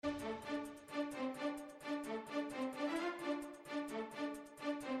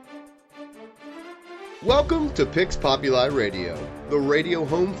Welcome to Pix Populi Radio, the radio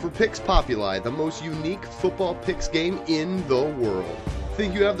home for Pix Populi, the most unique football picks game in the world.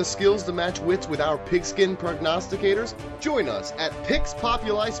 Think you have the skills to match wits with our pigskin prognosticators? Join us at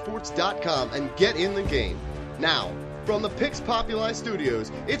PixPopuliSports.com and get in the game. Now, from the Pix Populi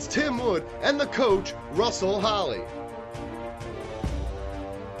studios, it's Tim Wood and the coach, Russell Holley.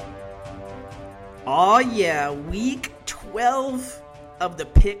 Oh yeah, week 12 of the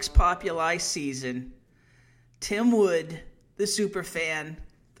Pix Populi season. Tim Wood, the super fan,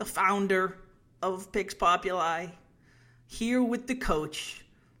 the founder of Pix Populi, here with the coach,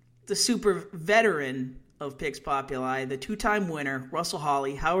 the super veteran of Pix Populi, the two-time winner, Russell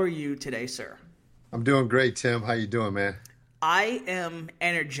Holley. How are you today, sir? I'm doing great, Tim. How you doing, man? I am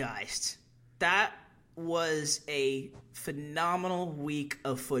energized. That was a phenomenal week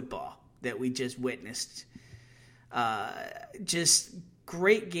of football that we just witnessed. Just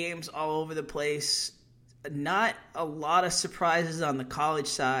great games all over the place. Not a lot of surprises on the college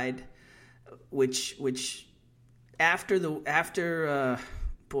side, which after 2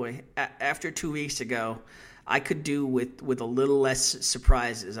 weeks ago, I could do with a little less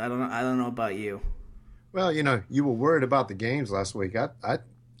surprises. I don't know about you. Well, you were worried about the games last week. I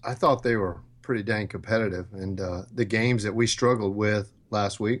thought they were pretty dang competitive, and the games that we struggled with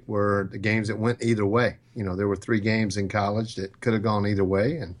last week were the games that went either way. There were 3 games in college that could have gone either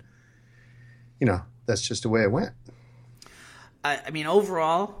way, and that's just the way it went. I mean,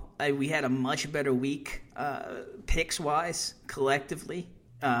 overall, we had a much better week, picks-wise, collectively.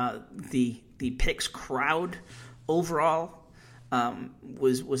 The picks crowd overall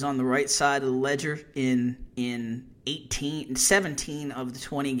was on the right side of the ledger in 17 of the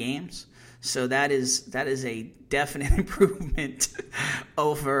 20 games. So that is a definite improvement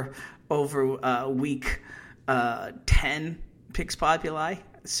over week 10 Pix Populi.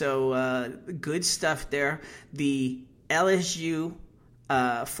 So good stuff there. The LSU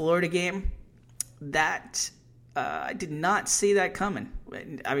Florida game, that I did not see that coming.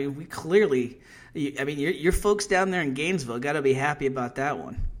 I mean, we clearly. I mean, your folks down there in Gainesville got to be happy about that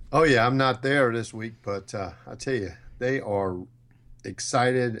one. Oh yeah, I'm not there this week, but I tell you, they are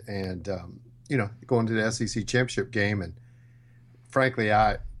excited and going to the SEC championship game. And frankly,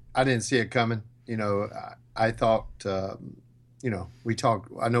 I didn't see it coming. I thought. We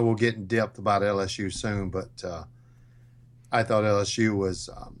talked. I know we'll get in depth about LSU soon, but I thought LSU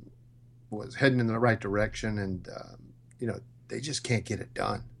was heading in the right direction, and they just can't get it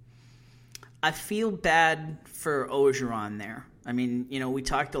done. I feel bad for Orgeron there. I mean, we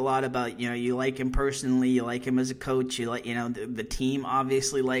talked a lot about you like him personally, you like him as a coach, you like the team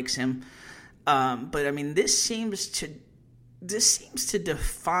obviously likes him, but I mean this seems to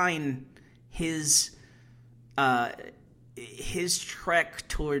define his trek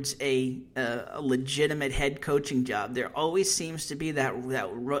towards a legitimate head coaching job. There always seems to be that.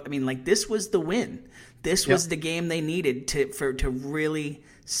 I mean, like this was the win. This was the game they needed to really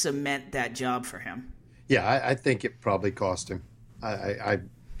cement that job for him. Yeah, I think it probably cost him. I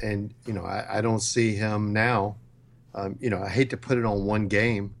don't see him now. I hate to put it on one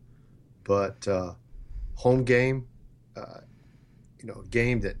game, but home game, a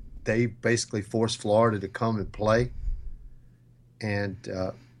game that they basically forced Florida to come and play. And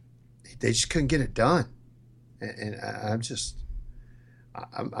they just couldn't get it done, and I'm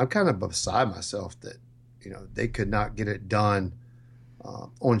kind of beside myself that they could not get it done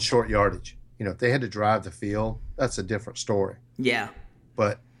on short yardage. If they had to drive the field, that's a different story. Yeah,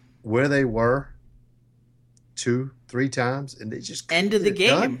 but where they were 2-3 times, and they just end of the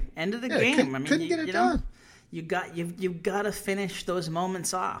game. I mean, couldn't get it done. You've got to finish those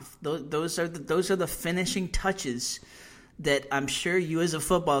moments off. Those are the finishing touches that I'm sure you as a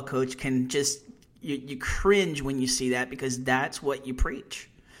football coach can just you cringe when you see that, because that's what you preach.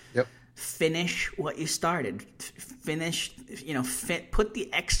 Yep. Finish what you started. Finish. Put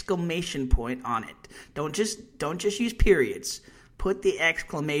the exclamation point on it. Don't just use periods. Put the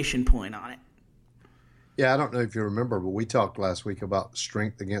exclamation point on it. Yeah, I don't know if you remember, but we talked last week about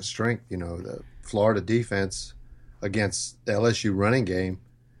strength against strength. The Florida defense against the LSU running game,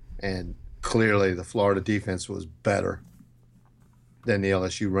 and clearly the Florida defense was better than the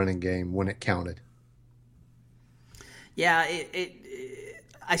LSU running game when it counted. Yeah,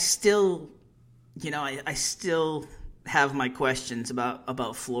 I still have my questions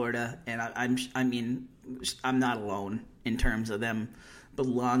about Florida, and I'm not alone in terms of them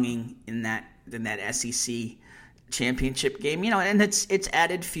belonging in that SEC championship game. And it's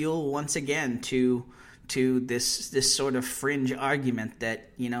added fuel once again to this sort of fringe argument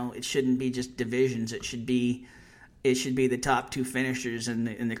that it shouldn't be just divisions; it should be it should be the top two finishers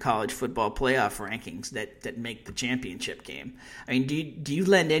in the college football playoff rankings that make the championship game. I mean, do you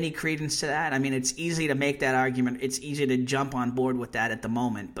lend any credence to that? I mean, it's easy to make that argument. It's easy to jump on board with that at the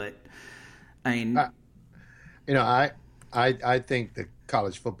moment, but I mean, I think the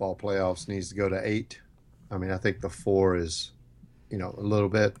college football playoffs needs to go to 8. I mean, I think the 4 is, a little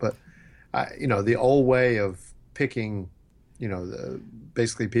bit, but the old way of picking,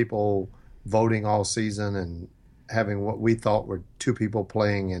 basically people voting all season and having what we thought were 2 people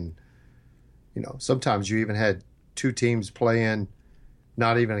playing, and sometimes you even had 2 teams playing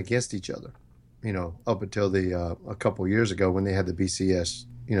not even against each other, up until a couple years ago when they had the BCS.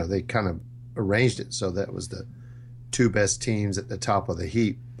 They kind of arranged it so that was the 2 best teams at the top of the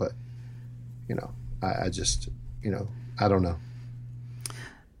heap. But I just I don't know.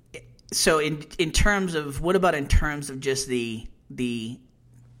 So in terms of just the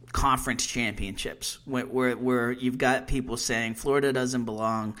conference championships, where you've got people saying Florida doesn't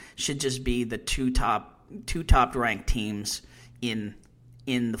belong, should just be the two top ranked teams in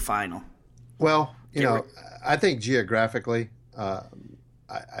the final. Well, I think geographically, I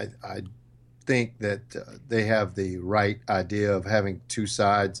think that they have the right idea of having 2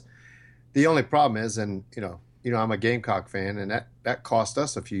 sides. The only problem is, and I'm a Gamecock fan, and that cost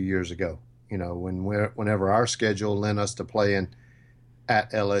us a few years ago. Whenever our schedule lent us to play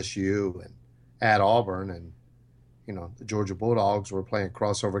at LSU and at Auburn, and the Georgia Bulldogs were playing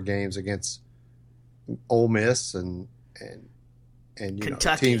crossover games against Ole Miss and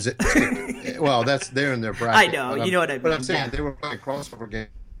Kentucky. Teams that well, they're in their bracket. I know, you know what I mean. But I'm saying they were playing crossover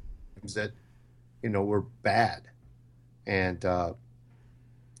games that were bad, and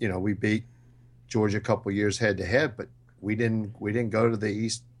we beat Georgia a couple years head to head, but we didn't go to the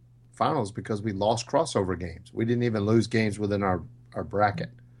East Finals because we lost crossover games. We didn't even lose games within our bracket,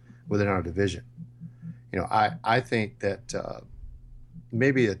 within our division. I think that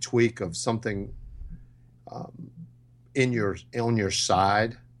maybe a tweak of something on your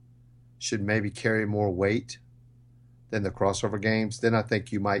side should maybe carry more weight than the crossover games. Then I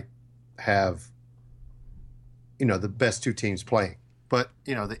think you might have the best 2 teams playing. But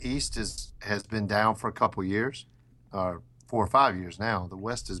the East has been down for a couple years, or 4 or 5 years now. The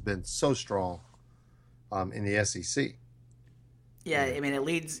West has been so strong in the SEC. Yeah, I mean, it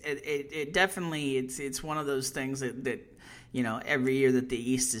leads. It definitely. It's one of those things that every year that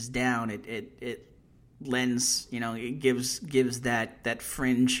the East is down, it lends. It gives that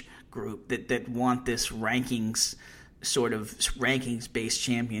fringe group that want this rankings based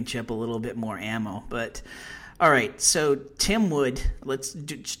championship a little bit more ammo. But all right, so Tim Wood, let's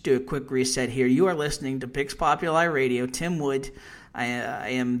just do a quick reset here. You are listening to Pix Populi Radio. Tim Wood. I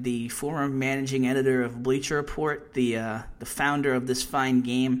am the former managing editor of Bleacher Report, the founder of this fine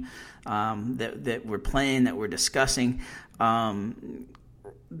game that we're playing, that we're discussing.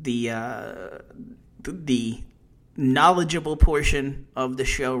 The knowledgeable portion of the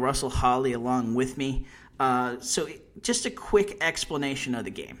show, Russell Holley, along with me. So just a quick explanation of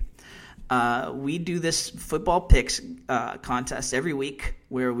the game. We do this football picks contest every week,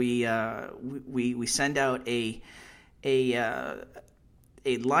 where we send out a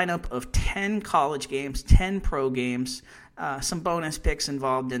lineup of 10 college games, 10 pro games, some bonus picks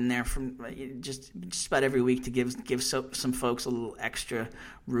involved in there from just about every week to give some folks a little extra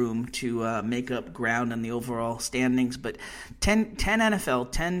room to make up ground on the overall standings. But 10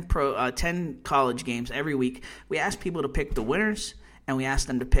 NFL, 10 pro, 10 college games every week. We ask people to pick the winners, and we ask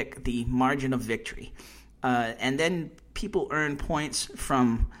them to pick the margin of victory. And then people earn points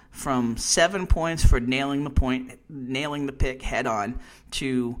from 7 points for nailing the pick head on,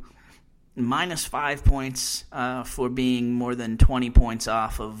 to -5 points for being more than 20 points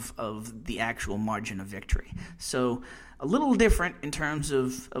off of the actual margin of victory. So a little different in terms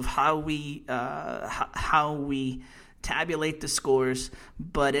of how we tabulate the scores,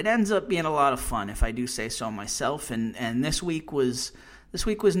 but it ends up being a lot of fun, if I do say so myself. And this week was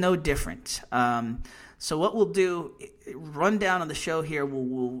no different. So what we'll do, rundown of the show here,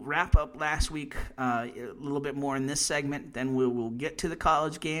 we'll wrap up last week a little bit more in this segment, then we'll get to the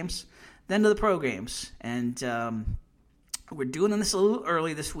college games, then to the pro games. And we're doing this a little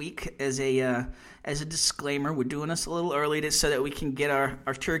early this week as a disclaimer. We're doing this a little early so that we can get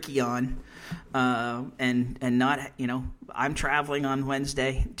our turkey on, and not, I'm traveling on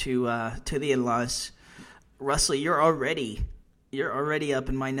Wednesday to the in-laws. Russell, you're already up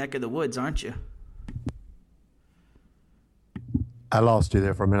in my neck of the woods, aren't you? I lost you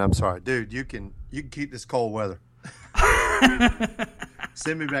there for a minute. I'm sorry, dude. You can keep this cold weather.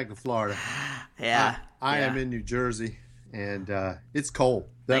 Send me back to Florida. Yeah, I am in New Jersey, and it's cold.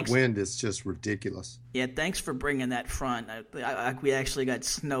 That wind is just ridiculous. Yeah, thanks for bringing that front. We actually got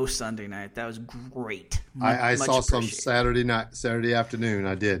snow Sunday night. That was great. I saw some Saturday afternoon.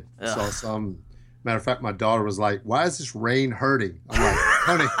 I did. Saw some. Matter of fact, my daughter was like, "Why is this rain hurting?"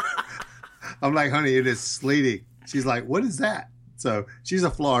 I'm like, honey, it is sleeting. She's like, "What is that?" So she's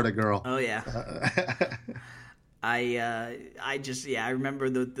a Florida girl. Oh yeah. I remember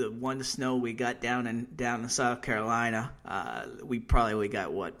the one snow we got down in South Carolina. We probably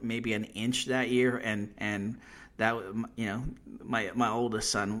got maybe an inch that year, and that, my oldest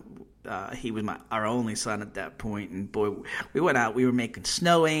son, he was our only son at that point, and boy, we went out. We were making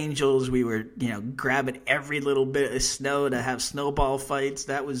snow angels. We were grabbing every little bit of snow to have snowball fights.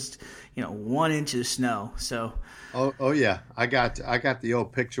 That was 1 inch of snow. So. Oh yeah, I got the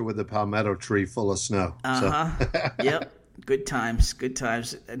old picture with the palmetto tree full of snow. Yep, good times.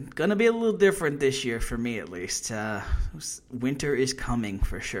 Gonna be a little different this year for me, at least. Winter is coming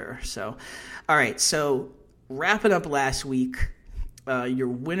for sure. So, all right. So wrapping up last week, your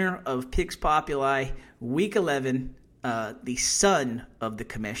winner of Pix Populi, Week 11, the son of the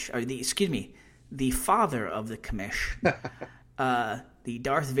commish, the father of the commish, the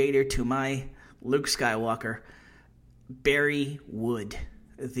Darth Vader to my Luke Skywalker. Barry Wood,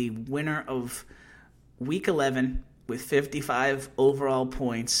 the winner of Week 11 with 55 overall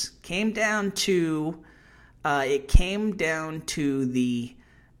points, came down to the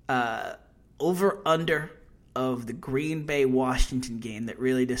over-under of the Green Bay-Washington game that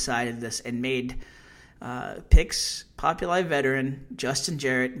really decided this and made Pix Populi veteran Justin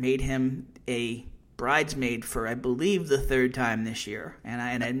Jarrett, made him a bridesmaid for, I believe, the third time this year,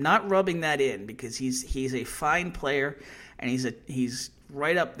 and I'm not rubbing that in because he's a fine player, and he's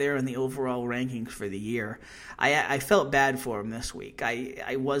right up there in the overall rankings for the year. I felt bad for him this week.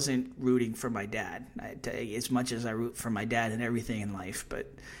 I wasn't rooting for my dad as much as I root for my dad and everything in life,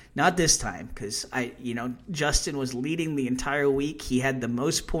 but not this time because Justin was leading the entire week. He had the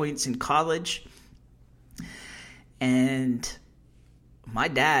most points in college, and my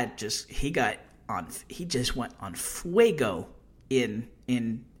dad just went on fuego in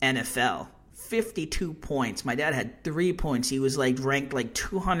NFL. 52 points. My dad had 3 points. He was ranked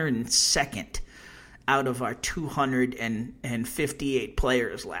 202nd out of our 258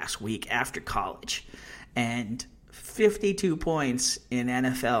 players last week after college. And 52 points in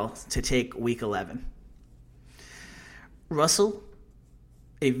NFL to take Week 11. Russell,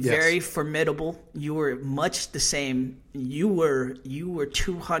 very formidable. You were much the same. You were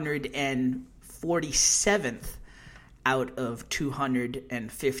 247th out of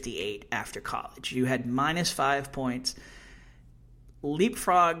 258 after college. You had -5 points,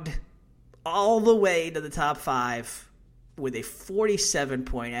 leapfrogged all the way to the top 5 with a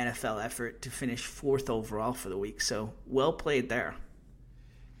 47-point NFL effort to finish 4th overall for the week. So well played there.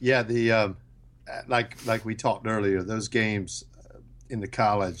 Yeah, the like we talked earlier, those games in the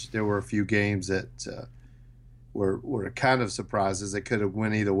college, there were a few games that were kind of surprises that could have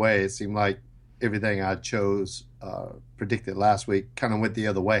went either way. It seemed like everything I predicted last week kind of went the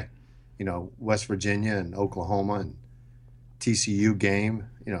other way. West Virginia and Oklahoma and TCU game,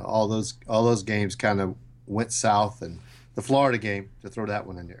 all those games kind of went south, and the Florida game, to throw that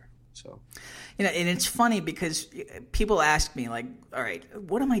one in there. So, and it's funny because people ask me all right,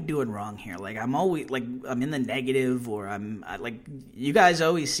 what am I doing wrong here? I'm always I'm in the negative, or you guys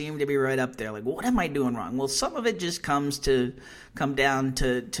always seem to be right up there. What am I doing wrong? Well, some of it just come down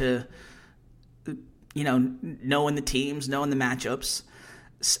to knowing the teams, knowing the matchups,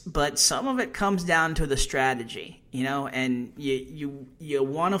 but some of it comes down to the strategy, and you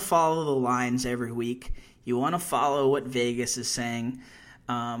want to follow the lines every week. You want to follow what Vegas is saying,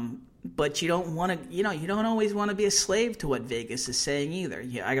 but you don't want to, you don't always want to be a slave to what Vegas is saying either.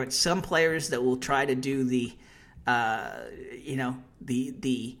 I got some players that will try to do the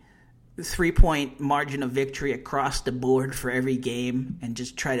 3-point margin of victory across the board for every game and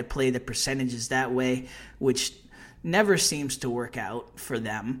just try to play the percentages that way, which never seems to work out for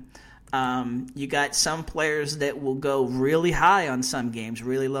them. You got some players that will go really high on some games,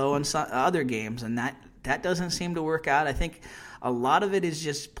 really low on some other games, and that doesn't seem to work out. I think a lot of it is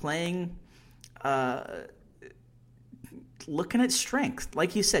just playing, looking at strength.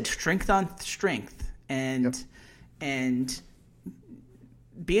 Like you said, strength on strength, and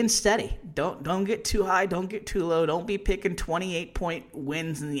being steady. Don't get too high. Don't get too low. Don't be picking 28-point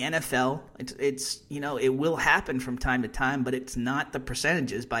wins in the NFL. It's it will happen from time to time, but it's not the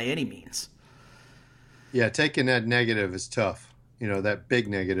percentages by any means. Yeah, taking that negative is tough. That big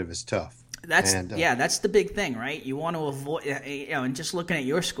negative is tough. That's the big thing, right? You want to avoid, and just looking at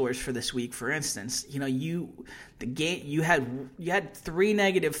your scores for this week, for instance, you had 3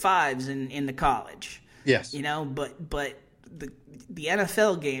 -5s in the college. Yes. But the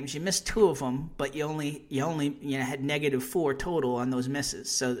NFL games, you missed 2 of them, but you only had -4 total on those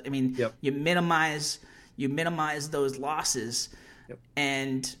misses. So I mean, you minimize those losses,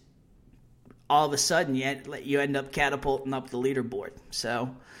 and all of a sudden you end up catapulting up the leaderboard.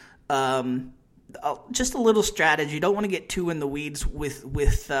 So just a little strategy. Don't want to get too in the weeds with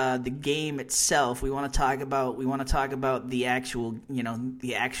the game itself. We want to talk about the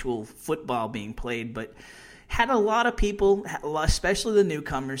actual football being played, but had a lot of people, especially the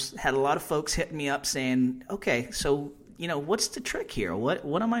newcomers, had a lot of folks hitting me up saying, okay, so what's the trick here?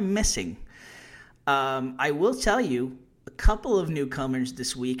 What am I missing? I will tell you, a couple of newcomers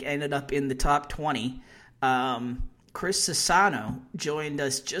this week ended up in the top 20. Chris Sassano joined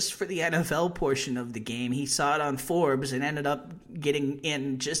us just for the NFL portion of the game. He saw it on Forbes and ended up getting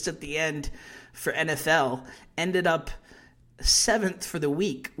in just at the end for NFL. Ended up 7th for the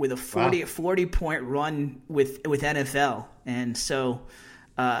week with a 40-point run with NFL. And so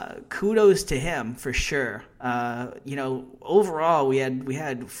kudos to him for sure. Overall we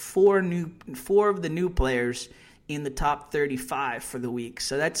had 4 of the new players in the top 35 for the week.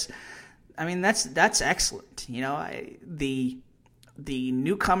 So that's excellent. The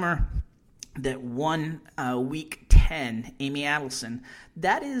newcomer that won week 10, Amy Adelson,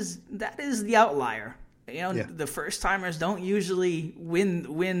 that is the outlier. The first timers don't usually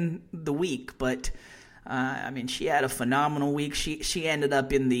win the week, but she had a phenomenal week. She ended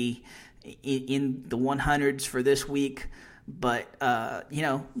up in the 100s for this week, but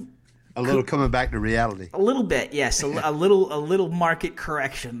a little coming back to reality. A little bit, yes. A little market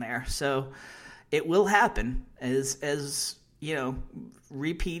correction there. So it will happen as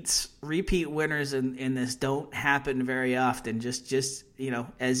repeat winners in this don't happen very often. Just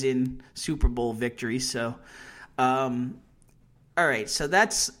as in Super Bowl victories. So, all right. So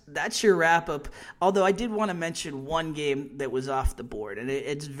that's your wrap up. Although I did want to mention one game that was off the board, and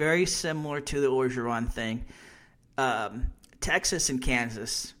it's very similar to the Orgeron thing. Texas and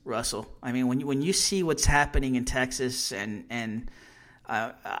Kansas, Russell. I mean, when you see what's happening in Texas, and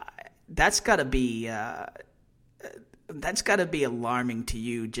that's got to be alarming to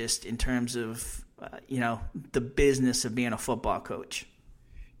you, just in terms of the business of being a football coach.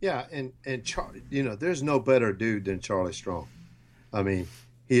 Yeah, and there's no better dude than Charlie Strong. I mean,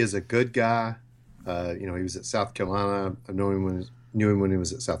 he is a good guy. He was at South Carolina. I knew him when he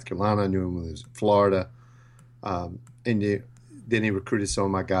was at South Carolina. I knew him when he was at Florida. Then he recruited some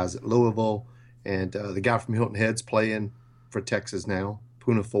of my guys at Louisville, and the guy from Hilton Head's playing for Texas now,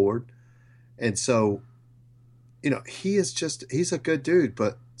 Poona Ford. And so, he's a good dude,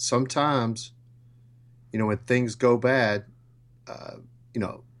 but sometimes, when things go bad,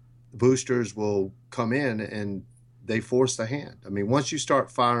 boosters will come in and they force the hand. I mean, once you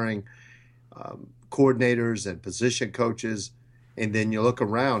start firing coordinators and position coaches, and then you look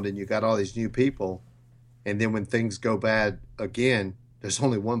around and you got all these new people, and then when things go bad again, there's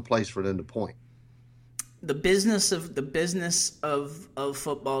only one place for them to point. The business of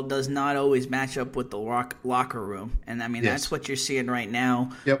football does not always match up with the locker room, and that's what you're seeing right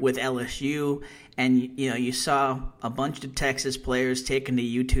now with LSU. And you saw a bunch of Texas players taking to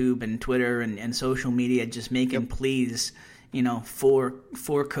YouTube and Twitter and social media, just making pleas, for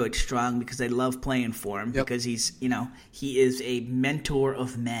Coach Strong, because they love playing for him, because he is a mentor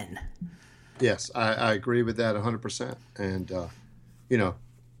of men. Yes, I agree with that 100%. And,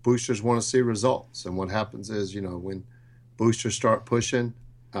 boosters want to see results. And what happens is, when boosters start pushing,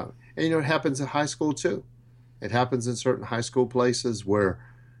 and, it happens in high school too. It happens in certain high school places where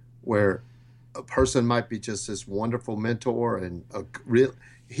a person might be just this wonderful mentor, and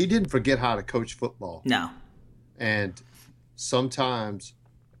he didn't forget how to coach football. No. And sometimes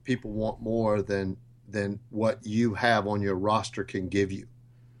people want more than what you have on your roster can give you.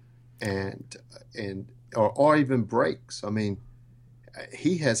 Or even breaks. I mean,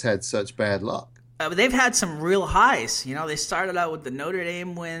 he has had such bad luck. But they've had some real highs. They started out with the Notre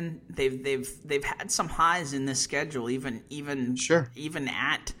Dame win. They've had some highs in this schedule, even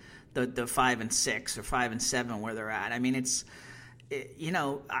at the 5-6 or 5-7 where they're at. I mean,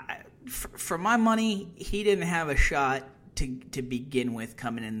 for my money, he didn't have a shot to begin with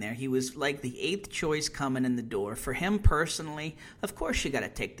coming in there. He was like the 8th choice coming in the door. For him personally, of course you got to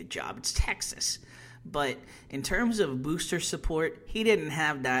take the job. It's Texas. But in terms of booster support, he didn't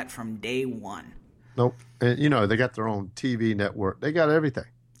have that from day one. Nope. And, they got their own TV network. They got everything.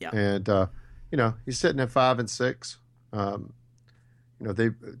 Yeah. And, he's sitting at 5-6. they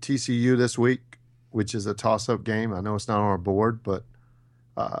TCU this week, which is a toss-up game. I know it's not on our board, but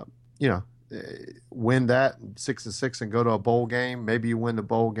win that 6-6 and go to a bowl game. Maybe you win the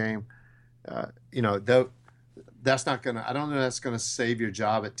bowl game. That's not gonna. I don't know that's gonna save your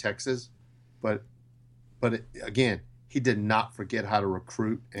job at Texas, but again, he did not forget how to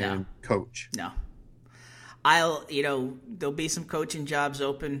recruit and coach. No. There'll be some coaching jobs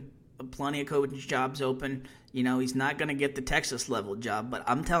open, plenty of coaching jobs open. He's not going to get the Texas level job, but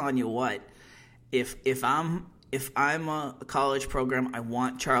I'm telling you what, if I'm a college program, I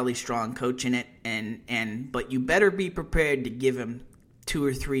want Charlie Strong coaching it, but you better be prepared to give him 2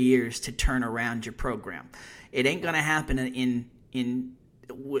 or 3 years to turn around your program. It ain't going to happen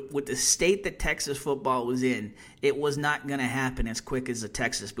with the state that Texas football was in. It was not going to happen as quick as the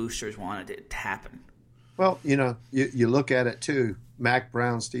Texas boosters wanted it to happen. Well, you look at it too. Mac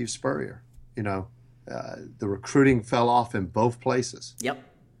Brown, Steve Spurrier. The recruiting fell off in both places. Yep.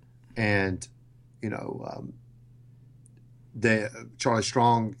 And Charlie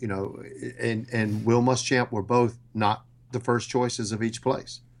Strong, and Will Muschamp were both not the first choices of each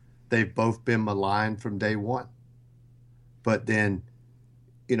place. They've both been maligned from day one. But then,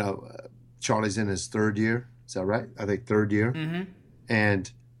 Charlie's in his third year. Is that right? I think third year. Mm-hmm. And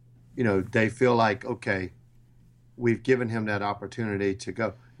they feel like, okay, we've given him that opportunity to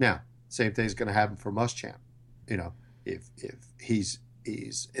go. Now, same thing's going to happen for Muschamp. If he's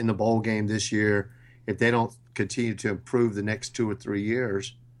in the bowl game this year, if they don't continue to improve the next 2 or 3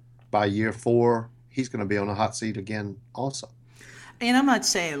 years, by year 4, he's going to be on a hot seat again also. And I'm not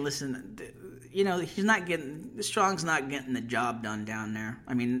saying, listen, Strong's not getting the job done down there.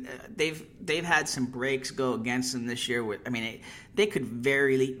 I mean, they've had some breaks go against them this year. They could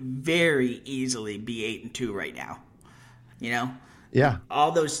very, very easily be 8-2 right now. Yeah.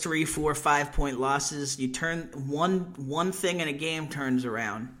 All those 3, 4, 5 point losses, you turn one thing in a game turns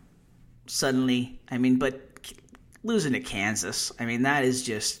around suddenly. But losing to Kansas, that is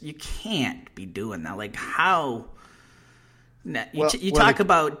just, you can't be doing that. Like, how? You talk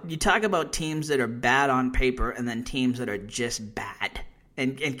about teams that are bad on paper and then teams that are just bad,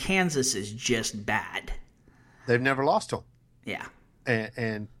 and Kansas is just bad. They've never lost to them. Yeah,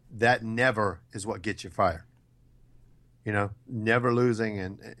 and that never is what gets you fired. Never losing,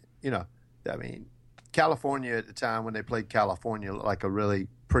 and California at the time when they played California looked like a really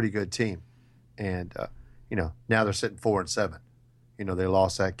pretty good team, and now they're sitting 4-7. They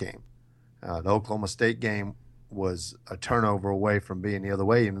lost that game. The Oklahoma State game was a turnover away from being the other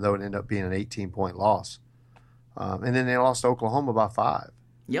way, even though it ended up being an 18-point loss. And then they lost to Oklahoma by 5.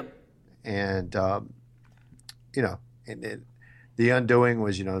 Yep. And, the undoing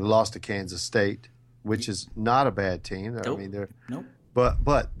was, they lost to Kansas State, which is not a bad team. Nope. Nope.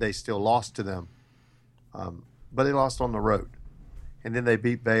 But they still lost to them. But they lost on the road. And then they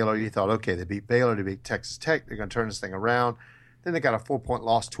beat Baylor. You thought, okay, they beat Baylor, they beat Texas Tech. They're going to turn this thing around. Then they got a 4-point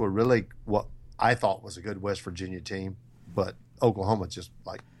loss to a really, what I thought was a good West Virginia team, but Oklahoma just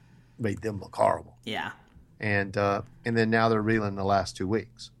made them look horrible. Yeah. And then now they're reeling the last 2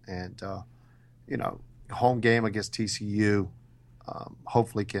 weeks. And home game against TCU,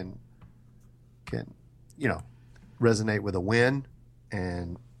 hopefully can resonate with a win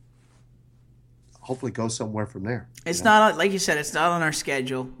and hopefully go somewhere from there. It's not, like you said, it's not on our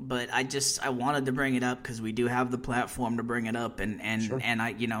schedule, but I wanted to bring it up because we do have the platform to bring it up, and Sure.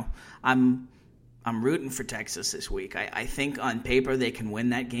 And I'm rooting for Texas this week. I think on paper they can win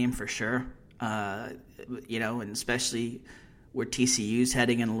that game for sure. And especially where TCU's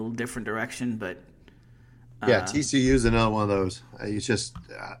heading in a little different direction. But TCU's another one of those. It's just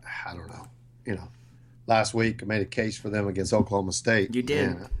I don't know. Last week I made a case for them against Oklahoma State. You did.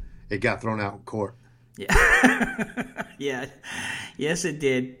 And it got thrown out in court. Yeah. Yeah. Yes, it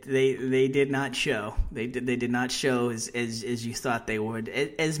did. They did not show. They did not show as you thought they would.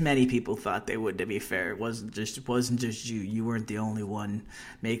 As many people thought they would. To be fair, it wasn't just you. You weren't the only one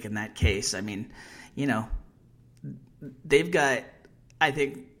making that case. I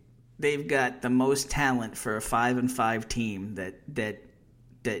think they've got the most talent for a 5-5 team that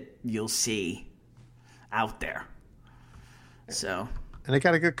you'll see out there. So. And they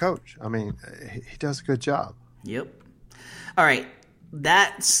got a good coach. He does a good job. Yep. All right.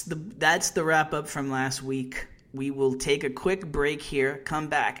 That's the wrap up from last week. We will take a quick break here, come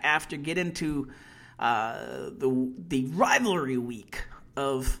back after, get into the rivalry week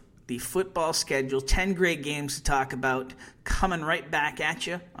of the football schedule. 10 great games to talk about coming right back at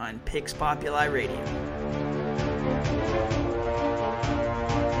you on Pix Populi Radio.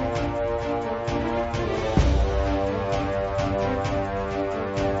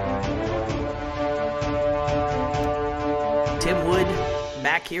 Tim Wood,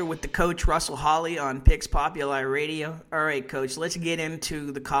 back here with the coach, Russell Holley, on Pix Populi Radio. All right, Coach, let's get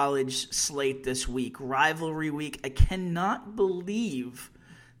into the college slate this week. Rivalry week. I cannot believe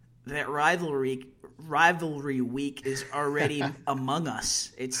that Rivalry week is already among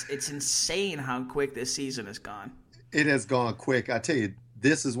us. It's insane how quick this season has gone. It has gone quick. I tell you,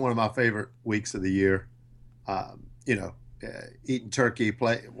 this is one of my favorite weeks of the year. Eating turkey,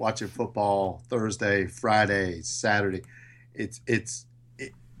 watching football Thursday, Friday, Saturday.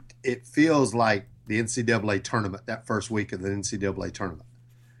 It feels like the NCAA tournament, that first week of the NCAA tournament,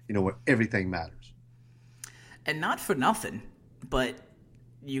 where everything matters. And not for nothing, but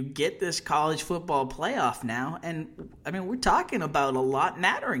you get this college football playoff now, and we're talking about a lot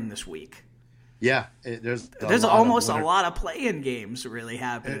mattering this week. Yeah, there's almost a lot of play-in games really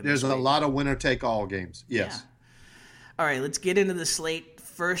happening. There's a lot of winner-take-all games. Yes. Yeah. All right, let's get into the slate.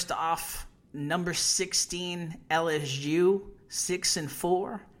 First off, number 16 LSU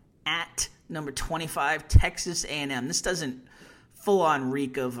 6-4 at number 25 Texas A&M. This doesn't full-on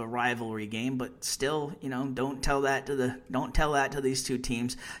reek of a rivalry game, but still, don't tell that to these two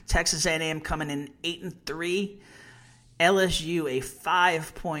teams. Texas A&M coming in 8-3. LSU a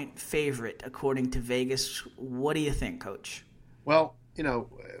 5-point favorite according to Vegas. What do you think, Coach? Well,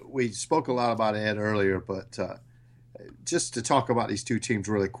 we spoke a lot about Ed earlier, but just to talk about these two teams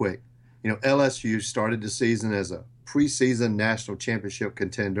really quick. LSU started the season as a preseason national championship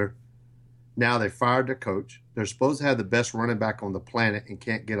contender. Now they fired their coach. They're supposed to have the best running back on the planet and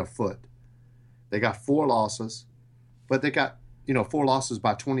can't get a foot. They got 4 losses, but they got, 4 losses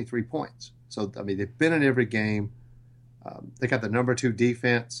by 23 points. So, they've been in every game. They got the number 2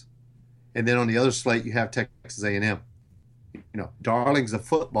 defense. And then on the other slate, you have Texas A&M. Darlings of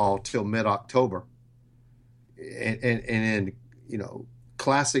football till mid-October. And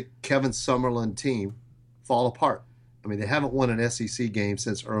classic Kevin Summerlin team fall apart. They haven't won an SEC game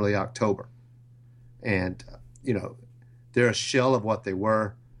since early October. And, they're a shell of what they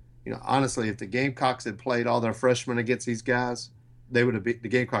were. Honestly, if the Gamecocks had played all their freshmen against these guys, the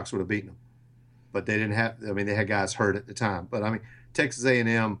Gamecocks would have beaten them. But they didn't have, they had guys hurt at the time. But, Texas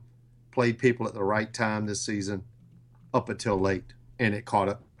A&M played people at the right time this season up until late, and it caught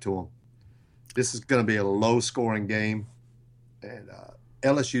up to them. This is going to be a low-scoring game, and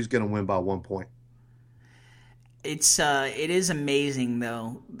LSU is going to win by 1 point. It is amazing,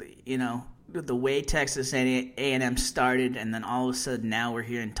 though, the way Texas A&M started, and then all of a sudden now we're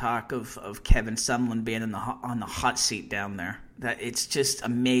hearing talk of Kevin Sumlin being on the hot seat down there. That it's just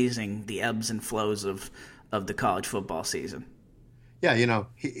amazing, the ebbs and flows of the college football season. Yeah,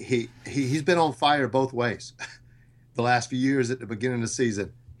 he's been on fire both ways. The last few years at the beginning of the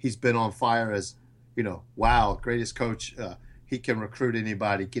season, he's been on fire as, wow, greatest coach. He can recruit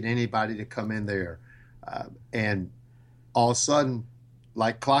anybody, get anybody to come in there. And all of a sudden,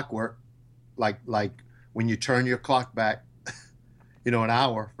 like clockwork, like when you turn your clock back, an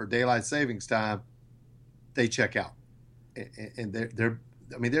hour for daylight savings time, they check out. And they're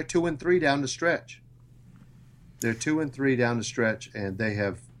 2-3 down the stretch. They're 2-3 down the stretch, and they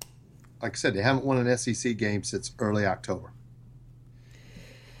have, like I said, they haven't won an SEC game since early October.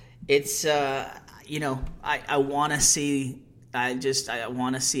 It's I want to see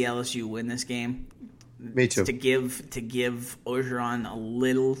LSU win this game. Me too. To give Orgeron a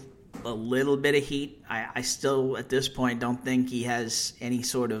little bit of heat. I still at this point don't think he has any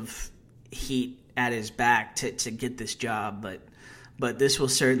sort of heat at his back to get this job, but this will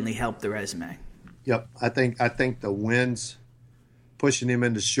certainly help the resume. Yep, I think the winds pushing him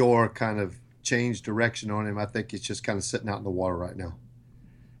into shore kind of changed direction on him. I think he's just kind of sitting out in the water right now.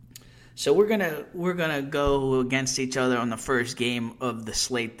 So we're gonna go against each other on the first game of the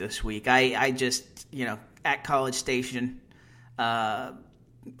slate this week. I just at College Station, a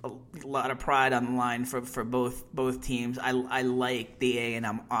lot of pride on the line for both teams. I like the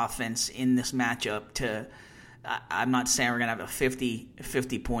A&M offense in this matchup. I'm not saying we're gonna have a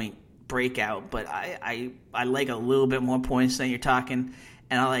 50 point breakout, but I like a little bit more points than you're talking,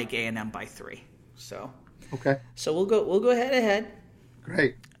 and I like A&M by 3. So okay. So we'll go head.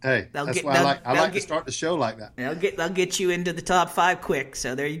 Great. Hey, that's why I like to start the show like that. They'll get you into the top 5 quick.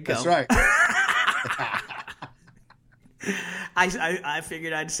 So there you go. That's right. I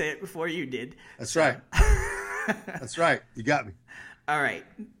figured I'd say it before you did. That's right. That's right. You got me. All right.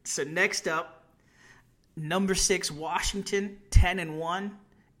 So next up, number 6 Washington 10-1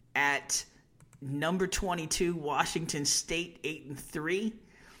 at number 22 Washington State 8-3.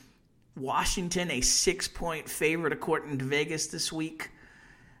 Washington a 6-point favorite according to Vegas this week.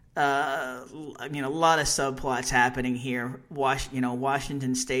 A lot of subplots happening here.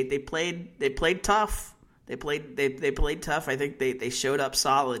 Washington State they played tough They played tough. I think they showed up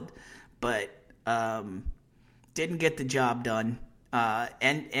solid, but didn't get the job done.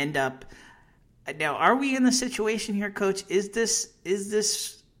 And end up now. Are we in the situation here, Coach? Is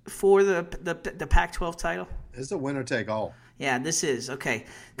this for the Pac-12 title? It's a winner take all. Yeah, this is okay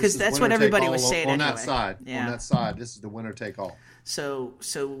because that's what everybody was saying on anyway. that side. Yeah. On that side, this is the winner take all. So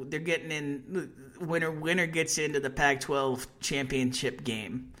they're getting in. Winner gets into the Pac-12 championship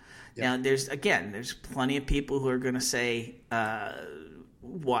game. Yep. Now there's plenty of people who are going to say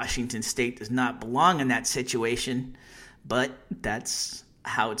Washington State does not belong in that situation, but that's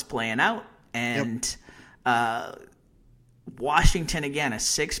how it's playing out. And Washington, again, a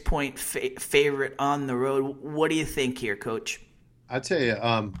 6-point favorite on the road. What do you think here, Coach? I tell you,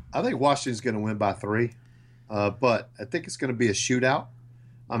 I think Washington's going to win by 3, but I think it's going to be a shootout.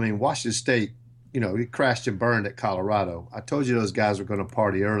 I mean, Washington State, he crashed and burned at Colorado. I told you those guys were going to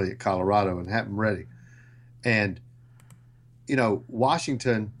party early at Colorado and have them ready. And,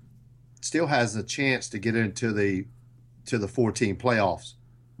 Washington still has a chance to get into the 14 playoffs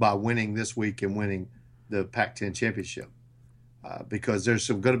by winning this week and winning the Pac-10 championship. Because there's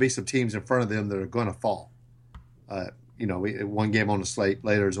going to be some teams in front of them that are going to fall. One game on the slate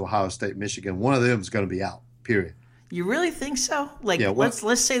later is Ohio State, Michigan. One of them is going to be out. Period. You really think so?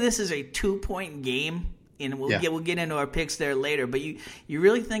 Let's say this is a 2-point game, and we'll get into our picks there later. But you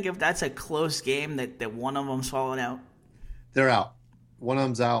really think if that's a close game that one of them's falling out? They're out. One of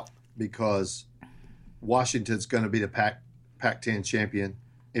them's out because Washington's going to be the Pac-10 champion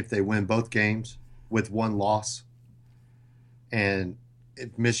if they win both games with one loss. And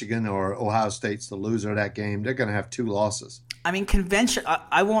if Michigan or Ohio State's the loser of that game, they're going to have 2 losses. I mean,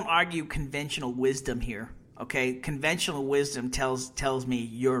 I won't argue conventional wisdom here. Okay, conventional wisdom tells me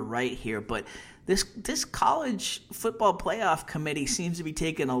you're right here, but this college football playoff committee seems to be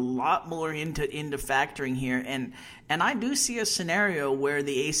taking a lot more into factoring here, and I do see a scenario where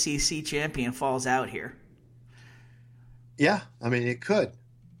the ACC champion falls out here. Yeah, I mean it could,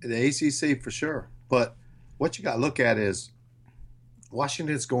 the ACC for sure. But what you got to look at is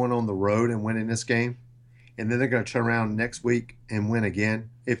Washington's going on the road and winning this game, and then they're going to turn around next week and win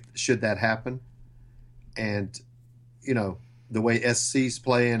again should that happen. And, the way SC's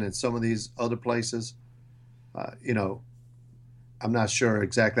playing and some of these other places, I'm not sure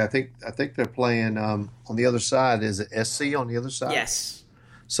exactly. I think they're playing on the other side. Is it SC on the other side? Yes.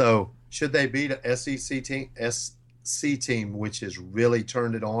 So should they beat a SC team, which has really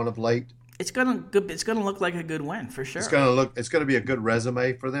turned it on of late? It's gonna look like a good win for sure. It's gonna be a good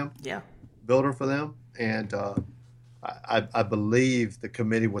resume for them. Yeah. Builder for them, and I believe the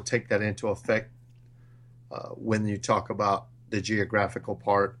committee will take that into effect when you talk about the geographical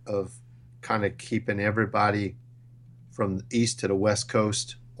part of kind of keeping everybody from the east to the west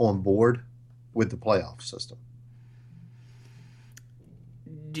coast on board with the playoff system.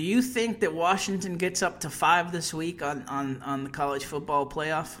 Do you think that Washington gets up to 5 this week on the college football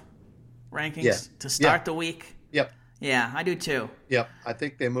playoff rankings to start the week? Yep. Yeah, I do too. Yep. I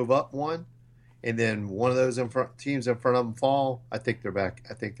think they move up 1, and then one of those teams in front of them fall. I think they're back.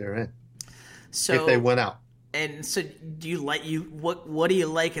 I think they're in. So if they went out. And so, do you like what do you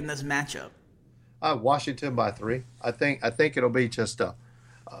like in this matchup? Washington by 3. I think it'll be just I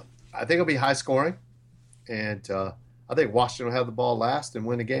think it'll be high scoring, and I think Washington will have the ball last and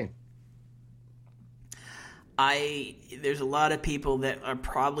win the game. There's a lot of people that are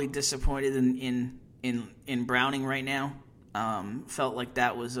probably disappointed in Browning right now. Felt like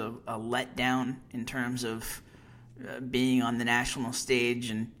that was a letdown in terms of being on the national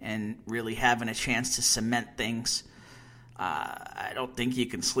stage and really having a chance to cement things. I don't think you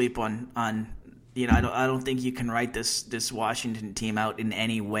can sleep on I don't think you can write this Washington team out in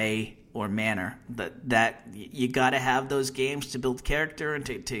any way or manner. That you got to have those games to build character and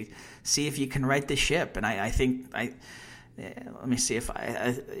to see if you can right the ship. And I think let me see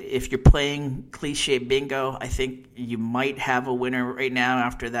if you're playing cliche bingo, I think you might have a winner right now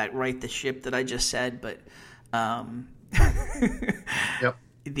after that right the ship that I just said, but. Yep.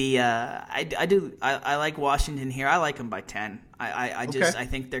 I like Washington here. I like them by 10. I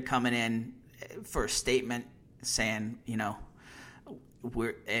think they're coming in for a statement saying,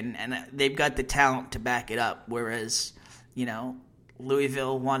 we're and they've got the talent to back it up. Whereas,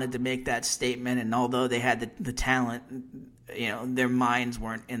 Louisville wanted to make that statement, and although they had the talent, their minds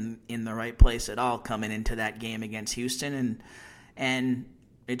weren't in the right place at all coming into that game against Houston, and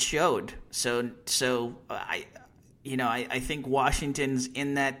it showed. So I think Washington's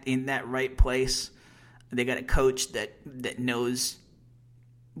in that right place. They got a coach that knows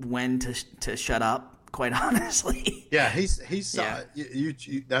when to shut up quite honestly. Yeah, he's solid. You,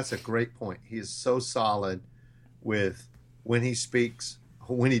 that's a great point. He is so solid with when he speaks,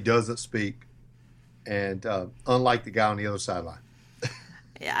 when he doesn't speak, and unlike the guy on the other sideline.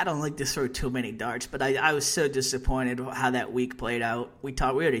 Yeah, I don't like to throw too many darts, but I was so disappointed how that week played out. We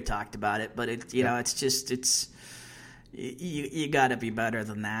already talked about it, but it's you got to be better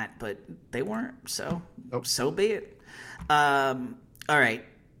than that. But they weren't, so So be it. All right,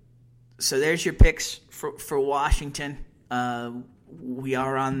 so there's your picks for Washington. We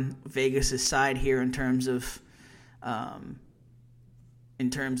are on Vegas' side here in terms of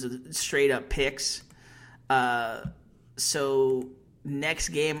straight up picks. So. Next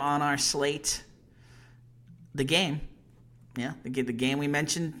game on our slate, the game we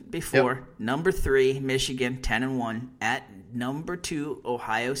mentioned before. Yep. Number 3, Michigan 10-1 at number 2,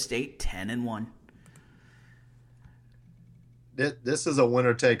 Ohio State 10-1. This is a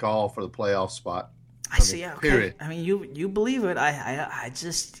winner take all for the playoff spot. I see. Okay. Period. I mean, you believe it. I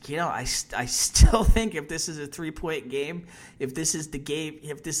just I still think if this is a 3-point game, if this is a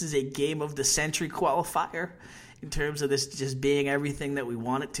game of the century qualifier. In terms of this just being everything that we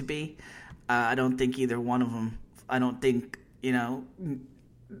want it to be, I don't think either one of them. I don't think,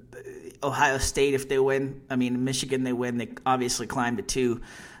 Ohio State, if they win, Michigan, they win, they obviously climb to 2,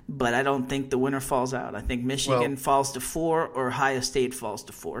 but I don't think the winner falls out. I think Michigan falls to 4 or Ohio State falls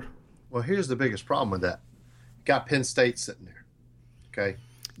to 4. Well, here's the biggest problem with that. You got Penn State sitting there, okay?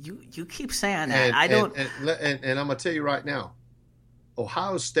 You keep saying that. And I'm going to tell you right now,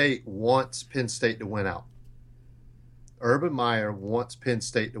 Ohio State wants Penn State to win out. Urban Meyer wants Penn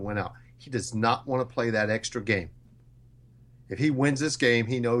State to win out. He does not want to play that extra game. If he wins this game,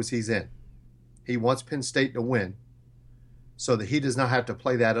 he knows he's in. He wants Penn State to win so that he does not have to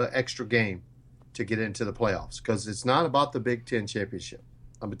play that extra game to get into the playoffs, because it's not about the Big Ten championship.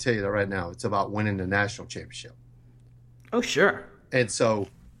 I'm going to tell you that right now. It's about winning the national championship. Oh, sure. And so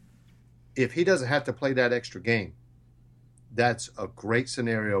if he doesn't have to play that extra game, that's a great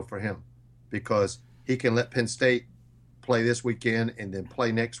scenario for him, because he can let Penn State play this weekend and then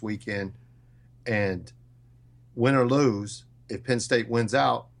play next weekend, and win or lose, if Penn State wins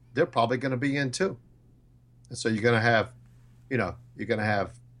out, they're probably going to be in too. And so you're going to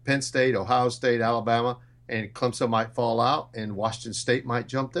have Penn State, Ohio State, Alabama, and Clemson might fall out, and Washington State might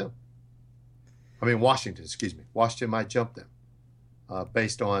jump them. Washington might jump them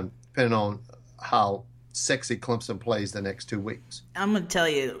depending on how sexy Clemson plays the next 2 weeks. I'm gonna tell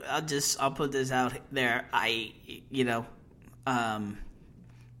you. I'll put this out there.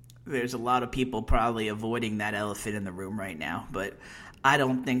 There's a lot of people probably avoiding that elephant in the room right now, but I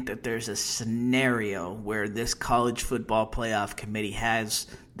don't think that there's a scenario where this college football playoff committee has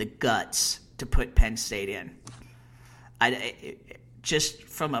the guts to put Penn State in. Just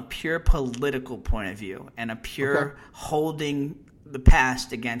from a pure political point of view and a pure holding the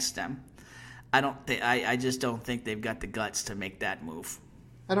past against them. I just don't think they've got the guts to make that move.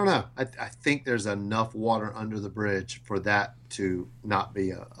 I don't know. I think there's enough water under the bridge for that to not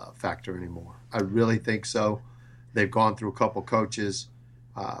be a factor anymore. I really think so. They've gone through a couple coaches.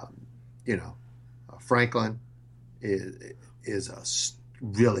 Franklin is a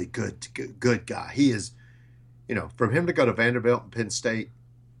really good guy. He is, from him to go to Vanderbilt and Penn State,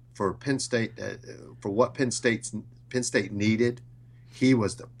 for what Penn State needed, he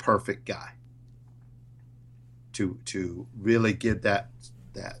was the perfect guy to really give that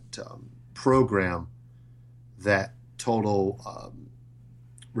program that total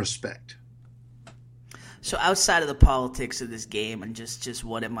respect. So outside of the politics of this game and just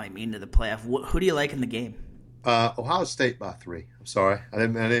what it might mean to the playoff, who do you like in the game? Ohio State by 3. I'm sorry, I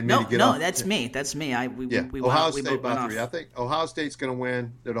didn't mean to get off. No, that's me. That's me. Ohio State by 3. I think Ohio State's going to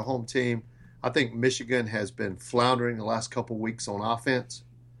win. They're the home team. I think Michigan has been floundering the last couple weeks on offense,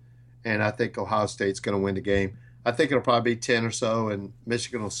 and I think Ohio State's going to win the game. I think it'll probably be 10 or so, and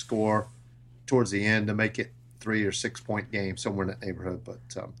Michigan will score towards the end to make it 3 or 6 point game, somewhere in that neighborhood. But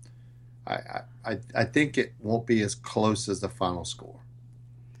I think it won't be as close as the final score.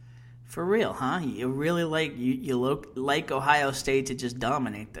 For real, huh? You really like Ohio State to just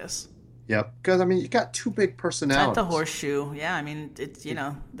dominate this. Yep, because you got 2 big personalities. It's at the horseshoe. Yeah, it's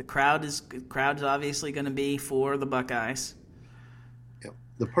the crowd's obviously going to be for the Buckeyes. Yep,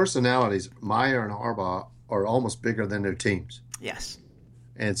 the personalities, Meyer and Harbaugh, are almost bigger than their teams. Yes,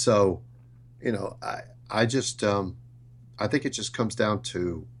 and so, I just I think it just comes down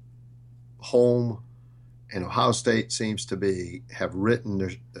to home, and Ohio State seems to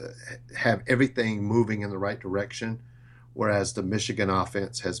have everything moving in the right direction, whereas the Michigan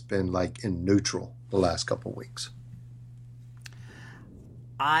offense has been in neutral the last couple of weeks.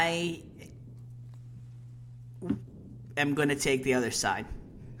 am going to take the other side.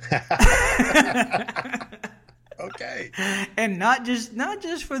 Okay. And not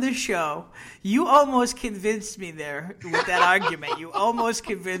just for the show. You almost convinced me there with that argument. You almost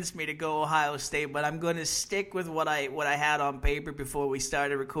convinced me to go Ohio State, but I'm going to stick with what I had on paper before we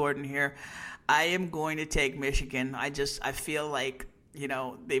started recording here. I am going to take Michigan. I feel like,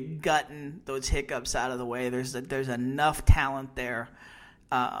 they've gotten those hiccups out of the way. There's enough talent there.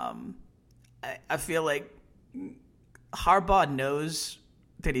 I feel like Harbaugh knows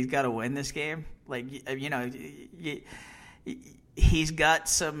that he's got to win this game. Like, he's got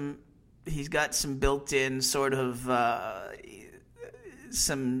some built-in sort of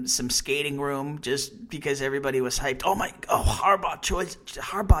some skating room just because everybody was hyped. Harbaugh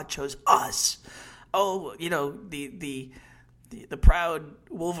chose us. Oh, the proud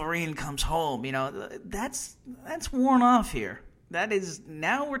Wolverine comes home. That's worn off here. That is,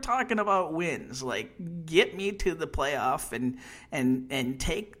 now we're talking about wins. Like, get me to the playoff and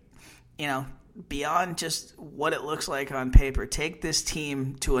take, beyond just what it looks like on paper, take this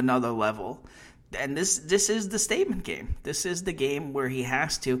team to another level. And this is the statement game. This is the game where he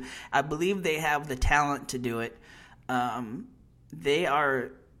has to. I believe they have the talent to do it. They're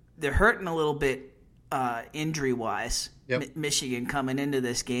hurting a little bit injury wise. Yep. Michigan coming into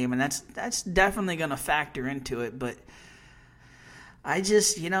this game, and that's definitely going to factor into it. But I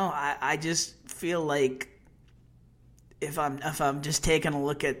just feel like if I'm just taking a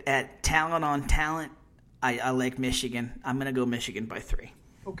look at talent on talent, I like Michigan. I'm going to go Michigan by 3.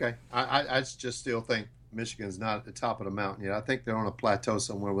 Okay. I just still think Michigan's not at the top of the mountain yet. I think they're on a plateau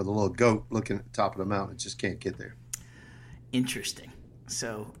somewhere with a little goat looking at the top of the mountain. It just can't get there. Interesting.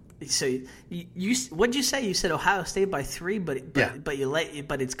 So you what'd you say? You said Ohio State by 3, but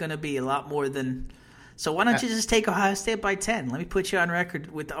it's going to be a lot more than. So why don't you just take Ohio State by 10? Let me put you on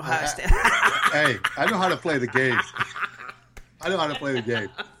record with Ohio State. Hey, I know how to play the game.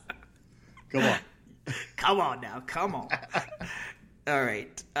 Come on. Come on now. Come on. All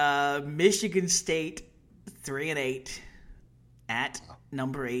right. Michigan State 3-8 at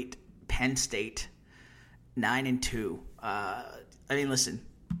number 8. Penn State 9-2. Listen.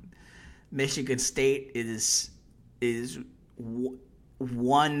 Michigan State is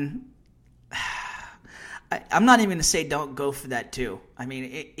one. I'm not even going to say don't go for that too. I mean,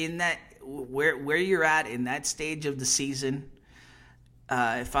 in that where you're at in that stage of the season,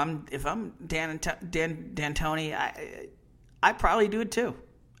 if I'm Dan D'Antoni, I probably do it too.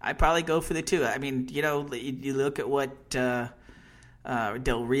 I probably go for the 2. I mean, you look at what Del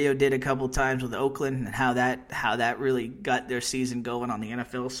Rio did a couple times with Oakland and how that really got their season going on the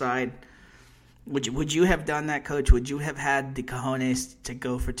NFL side. Would you have done that, Coach? Would you have had the cojones to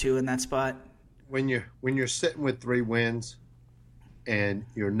go for 2 in that spot? When you're sitting with 3 wins and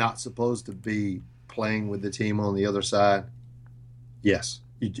you're not supposed to be playing with the team on the other side, yes,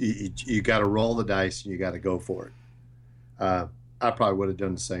 you got to roll the dice and you got to go for it. I probably would have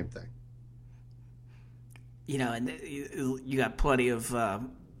done the same thing. And you got plenty of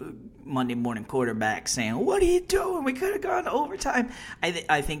Monday morning quarterbacks saying, "What are you doing? We could have gone to overtime."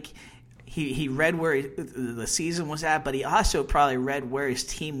 I think he read where the season was at, but he also probably read where his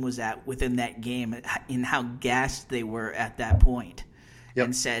team was at within that game and how gassed they were at that point. Yep.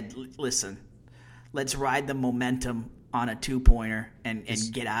 And said, "Listen, let's ride the momentum on a 2-pointer and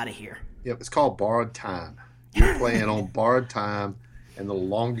get out of here." Yep, it's called borrowed time. You're playing on borrowed time, and the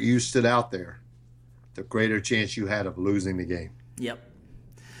longer you stood out there, the greater chance you had of losing the game. Yep.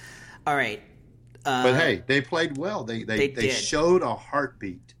 All right. But hey, they played well. They showed a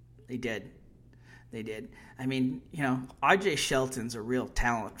heartbeat. They did. I mean, R.J. Shelton's a real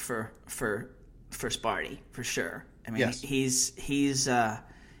talent for Sparty, for sure. I mean, yes. He's a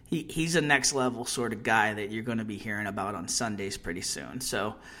next level sort of guy that you're going to be hearing about on Sundays pretty soon.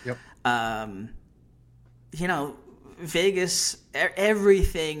 So, yep. Vegas,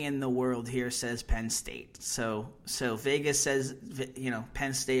 everything in the world here says Penn State. So Vegas says,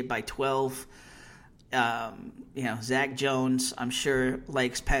 Penn State by 12. Zach Jones, I'm sure,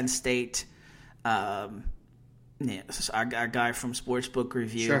 likes Penn State. Our guy from Sportsbook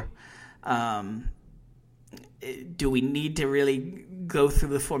Review. Sure. Do we need to really go through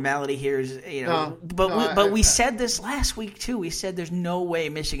the formality here? We said this last week too. We said there's no way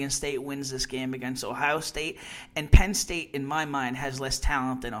Michigan State wins this game against Ohio State, and Penn State, in my mind, has less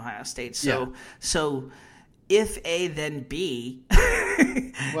talent than Ohio State. So if A, then B.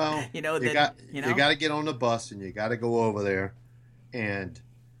 Well, you got to get on the bus and you got to go over there, and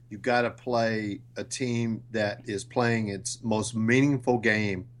you got to play a team that is playing its most meaningful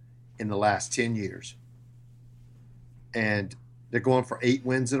game in the last 10 years. And they're going for 8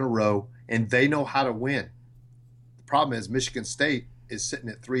 wins in a row, and they know how to win. problem is Michigan State is sitting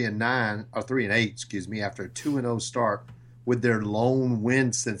at 3-9 or 3-8, excuse me, after a 2-0 start with their lone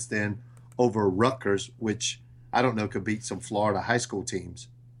win since then over Rutgers, which I don't know could beat some Florida high school teams.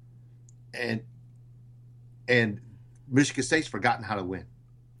 And Michigan State's forgotten how to win.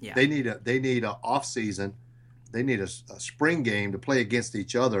 Yeah. They need a off season. They need a spring game to play against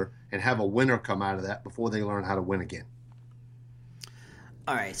each other and have a winner come out of that before they learn how to win again.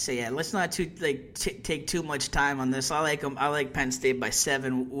 All right, so yeah, let's not take too much time on this. I like them. I like Penn State by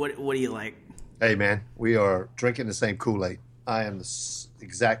 7. What do you like? Hey man, we are drinking the same Kool-Aid. I am the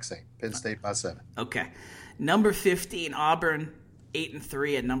exact same. Penn State by 7. Okay, number 15 Auburn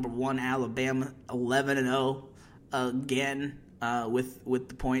 8-3 at number 1 Alabama 11-0 again with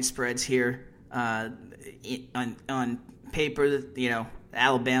the point spreads here on paper.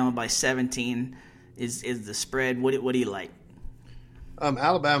 Alabama by 17 is the spread. What do you like?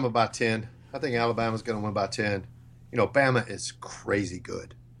 Alabama by 10. I think Alabama's going to win by 10. Bama is crazy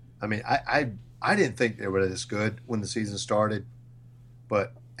good. I mean, I didn't think they were this good when the season started,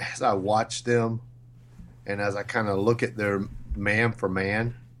 but as I watched them and as I kind of look at their man for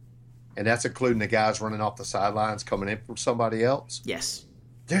man, and that's including the guys running off the sidelines coming in from somebody else. Yes.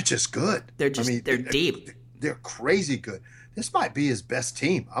 They're just good. They're deep. They're crazy good. This might be his best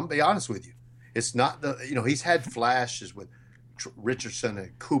team. I'm going to be honest with you. It's not he's had flashes with Richardson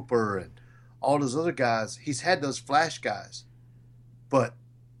and Cooper and all those other guys. He's had those flash guys. But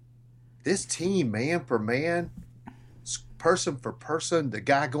this team, man for man, person for person, the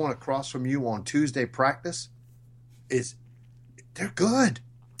guy going across from you on Tuesday practice, they're good.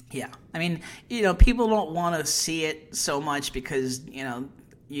 Yeah. I mean, people don't want to see it so much because, you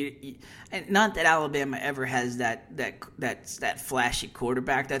and not that Alabama ever has that flashy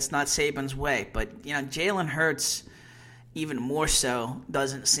quarterback. That's not Saban's way. But, Jalen Hurts, even more so,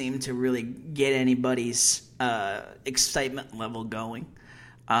 doesn't seem to really get anybody's excitement level going.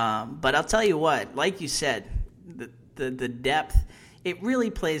 But I'll tell you what, like you said, the depth, it really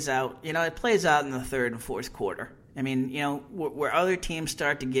plays out. It plays out in the third and fourth quarter. I mean, where other teams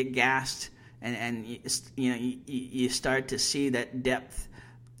start to get gassed and you start to see that depth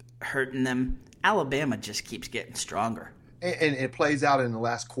hurting them, Alabama just keeps getting stronger. And it plays out in the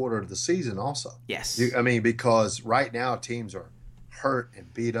last quarter of the season also. Yes. Because right now teams are hurt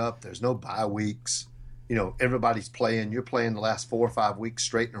and beat up. There's no bye weeks. Everybody's playing. You're playing the last 4 or 5 weeks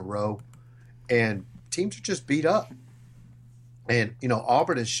straight in a row. And teams are just beat up. And,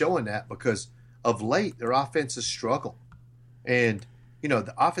 Auburn is showing that because of late their offenses struggle. And,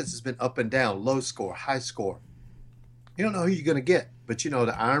 the offense has been up and down, low score, high score. You don't know who you're going to get. But,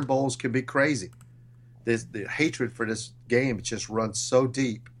 the Iron Bowls can be crazy. The hatred for this game just runs so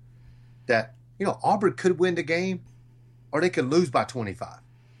deep that, Auburn could win the game or they could lose by 25.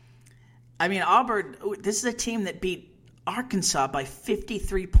 I mean, Auburn, this is a team that beat Arkansas by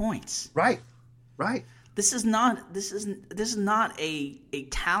 53 points. Right. This is not a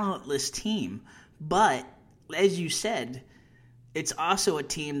talentless team, but as you said, it's also a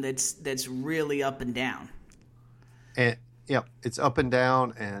team that's really up and down. And it's up and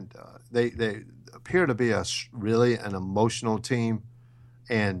down, and they appear to be really an emotional team,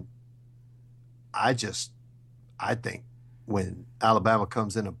 and I think when Alabama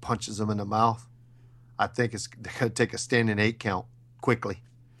comes in and punches them in the mouth, I think it's going to take a standing 8 count quickly.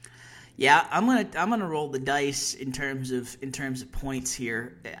 Yeah, I'm gonna roll the dice in terms of points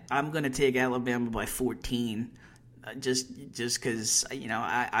here. I'm gonna take Alabama by 14, just because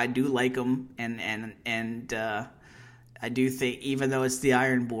I do like them and I do think even though it's the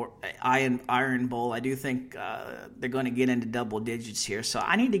Iron Bowl, I do think they're going to get into double digits here. So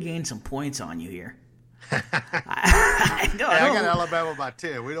I need to gain some points on you here. I got Alabama by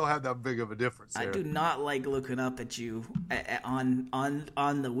 10. We don't have that big of a difference there. I do not like looking up at you on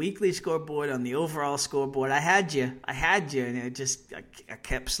the weekly scoreboard, on the overall scoreboard. I had you, and I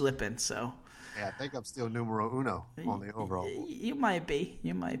kept slipping. So yeah, I think I'm still numero uno on the overall board. You might be.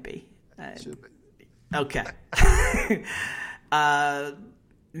 Should be. Okay.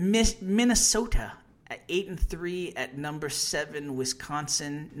 Minnesota at 8-3 at number 7.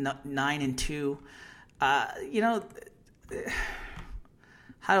 Wisconsin 9-2. How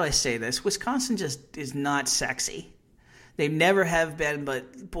do I say this? Wisconsin just is not sexy. They never have been,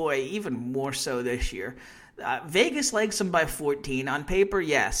 but boy, even more so this year. Vegas likes them by 14. On paper,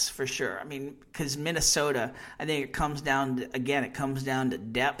 yes, for sure. I mean, because Minnesota, I think it comes down to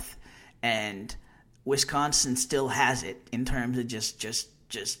depth, and Wisconsin still has it in terms of just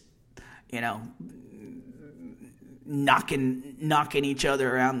knocking each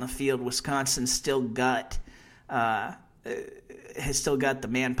other around the field. Wisconsin has still got the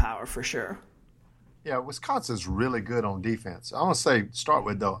manpower for sure. Yeah, Wisconsin's really good on defense. I want to start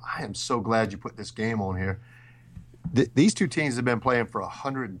with, though, I am so glad you put this game on here. These two teams have been playing for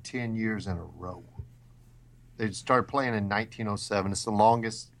 110 years in a row. They started playing in 1907. It's the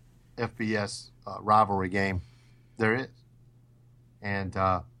longest FBS rivalry game there is. And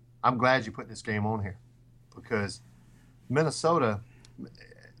I'm glad you put this game on here because Minnesota,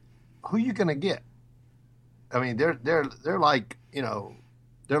 who are you going to get? I mean, they're like,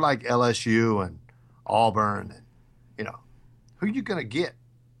 they're like LSU and Auburn, and who are you going to get?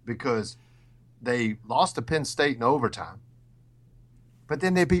 Because they lost to Penn State in overtime, but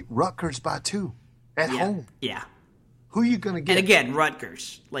then they beat Rutgers by 2 at home. Yeah. Who are you going to get? And again,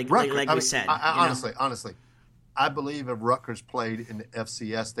 Rutgers, like we said. Honestly, I believe if Rutgers played in the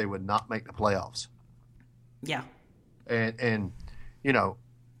FCS, they would not make the playoffs. Yeah. And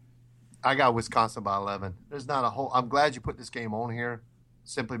I got Wisconsin by 11. There's not a whole. I'm glad you put this game on here,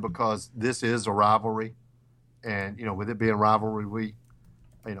 simply because this is a rivalry, and with it being rivalry week,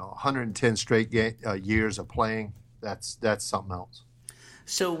 110 straight years of playing. That's something else.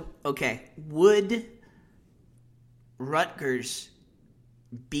 So okay, would Rutgers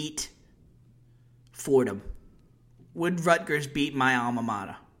beat Fordham? Would Rutgers beat my alma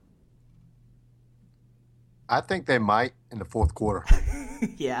mater? I think they might in the fourth quarter.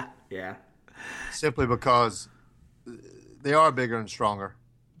 Yeah. Simply because they are bigger and stronger,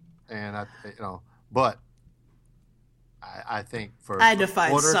 and but I think I had to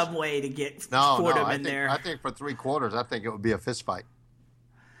find some way to get Fordham in there. I think for 3 quarters, I think it would be a fist fight.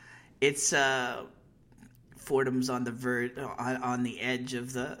 It's Fordham's on the on the edge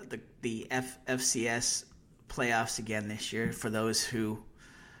of the FCS playoffs again this year. For those who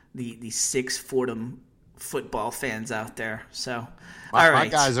the 6 Fordham football fans out there, so all right, my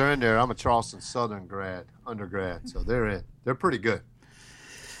guys are in there. I'm a Charleston Southern undergrad, so they're in. They're pretty good.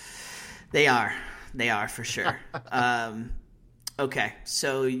 They are for sure. Okay,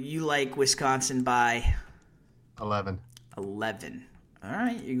 so you like Wisconsin by 11. 11. All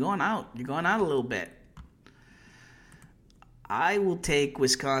right, you're going out. You're going out a little bit. I will take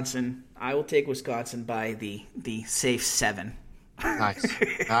Wisconsin by the safe 7. Nice.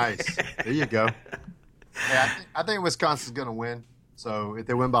 There you go. Yeah, I think Wisconsin's going to win. So if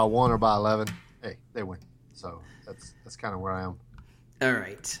they win by 1 or by 11, hey, they win. So that's kind of where I am. All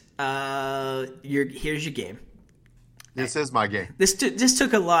right. Here's your game. This is my game. This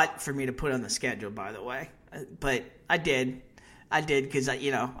took a lot for me to put on the schedule, by the way, but I did because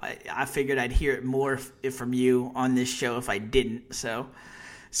I figured I'd hear it more from you on this show if I didn't. So,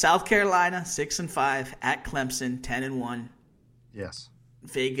 South Carolina 6-5 at Clemson 10-1. Yes.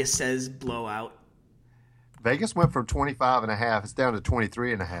 Vegas says blowout. Vegas went from 25.5. It's down to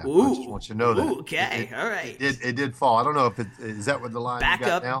 23.5. Ooh, I just want you to know that. Okay, all right. It did fall. I don't know if is that what the line back you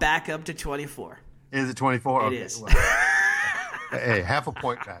got up now? Back up to 24. Is it 24? It okay. is. Well, hey, half a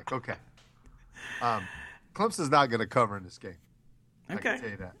point back. Okay. Clemson's not going to cover in this game. Okay. I can tell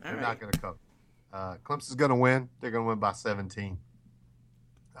you that. They're not going to cover. Clemson's going to win. They're going to win by 17.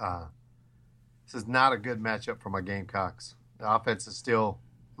 This is not a good matchup for my Gamecocks. The offense is still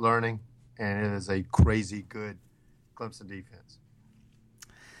learning, and it is a crazy good Clemson defense.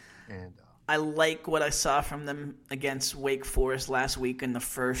 And I like what I saw from them against Wake Forest last week in the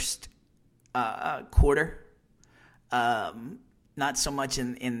first quarter. Not so much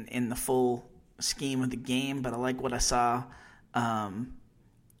in the full scheme of the game, but I like what I saw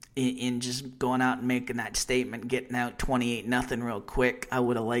in just going out and making that statement, getting out 28-0 real quick. I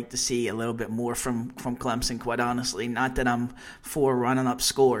would have liked to see a little bit more from Clemson, quite honestly. Not that I'm for running up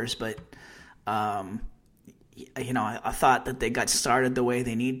scores, but I thought that they got started the way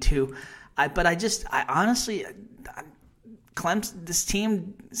they need to. I honestly, this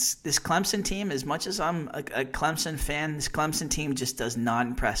Clemson team, as much as I'm a Clemson fan, this Clemson team just does not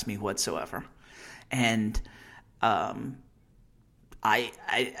impress me whatsoever. And I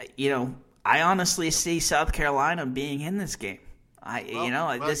honestly see South Carolina being in this game.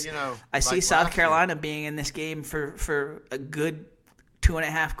 I see South Carolina being in this game for a good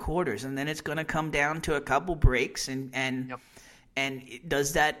 2.5 quarters, and then it's going to come down to a couple breaks. And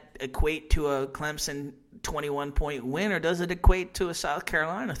does that equate to a Clemson 21-point win, or does it equate to a South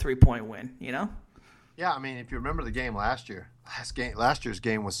Carolina 3-point win? Yeah, I mean, if you remember the game last year's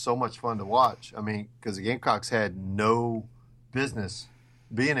game was so much fun to watch. I mean, because the Gamecocks had no business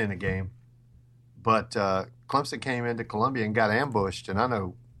being in a game, but Clemson came into Columbia and got ambushed, and I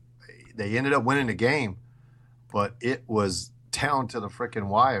know they ended up winning the game, but it was down to the freaking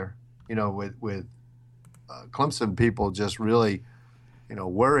wire. With Clemson people just really,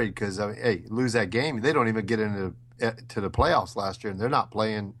 worried because lose that game, they don't even get into to the playoffs last year, and they're not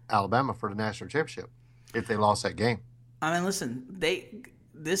playing Alabama for the national championship if they lost that game. I mean, listen,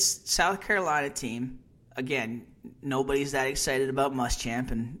 this South Carolina team, again, nobody's that excited about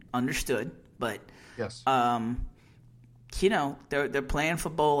Muschamp, and understood, but yes, they're playing for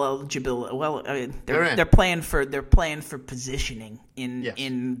bowl eligibility. Well, I mean, they're playing for positioning in Yes.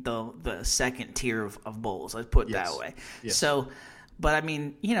 in the second tier of bowls. Let's put it Yes. that way. Yes. So, but I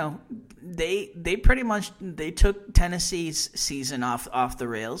mean, they pretty much took Tennessee's season off the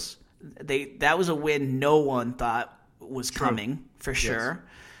rails. That was a win no one thought was coming for sure.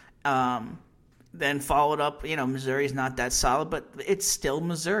 Then followed up, Missouri's not that solid, but it's still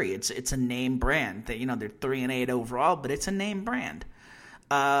Missouri. It's a name brand. They're 3-8 overall, but it's a name brand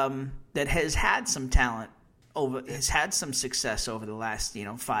that has had some talent has had some success over the last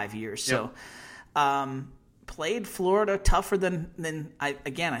 5 years. Yep. So played Florida tougher than I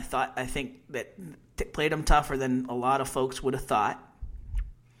think that played them tougher than a lot of folks would have thought.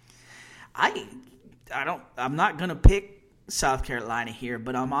 I'm not gonna pick South Carolina here,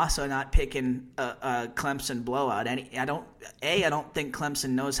 but I'm also not picking a Clemson blowout. I don't think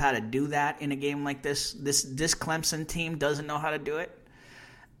Clemson knows how to do that in a game like this. This Clemson team doesn't know how to do it,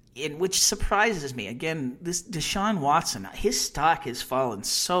 which surprises me. Again, this Deshaun Watson, his stock has fallen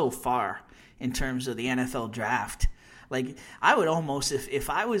so far in terms of the NFL draft. Like, I would almost, if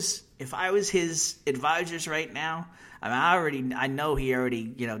I was his advisors right now, I know he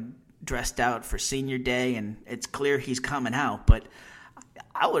already dressed out for senior day, and it's clear he's coming out. But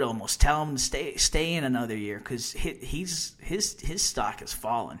I would almost tell him to stay in another year, because his stock has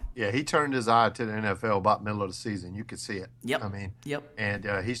fallen. Yeah, he turned his eye to the NFL about middle of the season. You could see it. Yep. Yep. And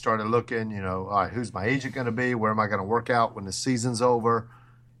he started looking. All right, who's my agent going to be? Where am I going to work out when the season's over?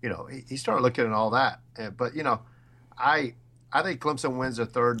 He started looking at all that. But I think Clemson wins their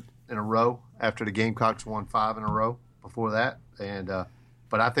third in a row after the Gamecocks won 5 in a row before that,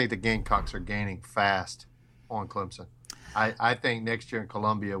 but I think the Gamecocks are gaining fast on Clemson. I think next year in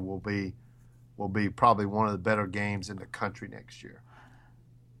Columbia will be probably one of the better games in the country next year.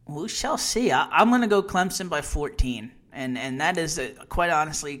 We shall see. I'm going to go Clemson by 14, and that is quite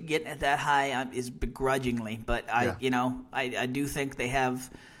honestly, getting it that high is begrudgingly. But I do think they have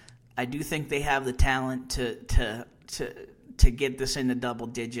the talent to get this into double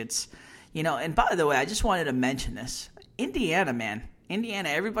digits. And by the way, I just wanted to mention this. Indiana,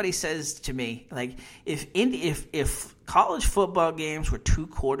 everybody says to me, like, if college football games were 2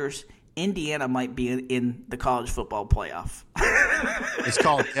 quarters, Indiana might be in the college football playoff. It's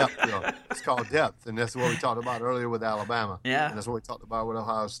called depth, It's called depth, and that's what we talked about earlier with Alabama. Yeah, and that's what we talked about with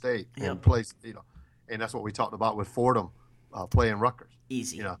Ohio State. Yep. And place, and that's what we talked about with Fordham playing Rutgers.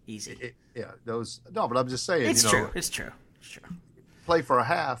 Easy. But I'm just saying. It's true. It's true. Play for a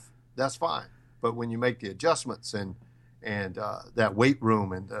half, that's fine. But when you make the adjustments and that weight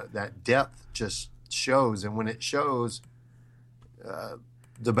room and that depth just shows, and when it shows,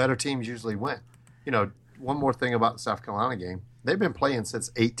 the better teams usually win. One more thing about the South Carolina game, they've been playing since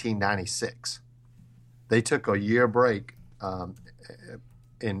 1896. They took a year break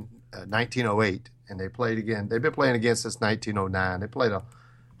in 1908, and they played again. They've been playing again since 1909. They played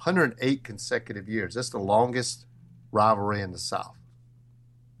 108 consecutive years. That's the longest rivalry in the South.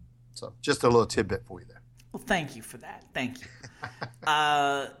 So just a little tidbit for you there. Well, thank you for that. Thank you.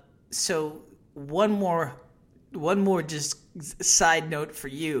 So one more just side note for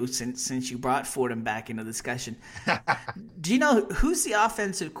you, since you brought Fordham back into the discussion. Do you know who's the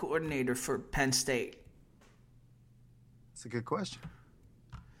offensive coordinator for Penn State? That's a good question.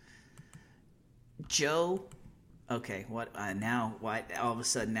 Joe. Okay, what now? Why all of a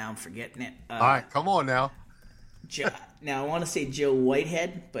sudden now I'm forgetting it? All right, come on now. Now I want to say Joe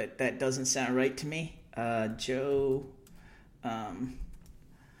Whitehead, but that doesn't sound right to me. Joe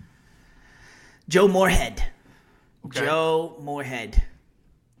Moorhead. Okay. Joe Moorhead.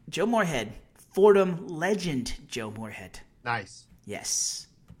 Fordham legend Joe Moorhead. Nice. Yes.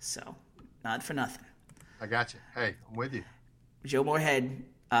 So, not for nothing. I got you. Hey, I'm with you. Joe Moorhead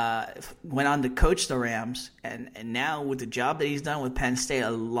went on to coach the Rams, and now with the job that he's done with Penn State, a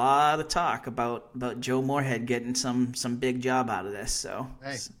lot of talk about Joe Moorhead getting some big job out of this. So,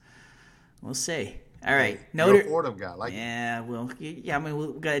 we'll see. All right, You're a Fordham guy, like yeah. Well, yeah. I mean,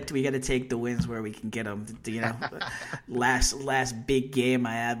 we got to take the wins where we can get them. Last big game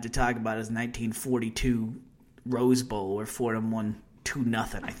I have to talk about is 1942 Rose Bowl, where Fordham won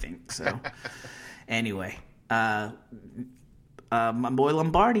 2-0, I think. So, anyway, my boy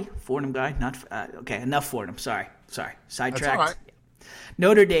Lombardi, Fordham guy. Not okay. Enough Fordham. Sorry. Sidetracked. That's all right.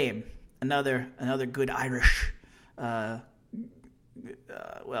 Notre Dame, another good Irish.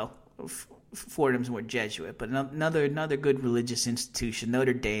 Fordham's more Jesuit, but another good religious institution.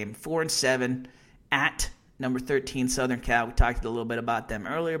 Notre Dame, 4-7 at number 13 Southern Cal. We talked a little bit about them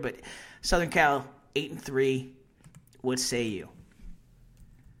earlier, but Southern Cal 8-3. What say you?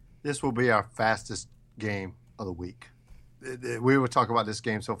 This will be our fastest game of the week. We were talking about this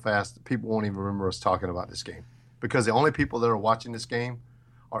game so fast that people won't even remember us talking about this game, because the only people that are watching this game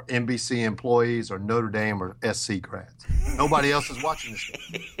are NBC employees or Notre Dame or SC grads. Nobody else is watching this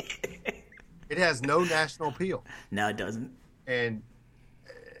game. It has no national appeal. No, it doesn't. And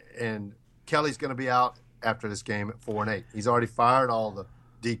Kelly's going to be out after this game at 4-8. He's already fired all the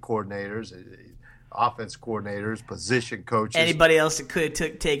D coordinators, offense coordinators, position coaches. Anybody else that could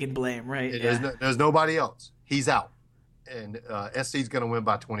have taken blame, right? There's nobody else. He's out. And SC's going to win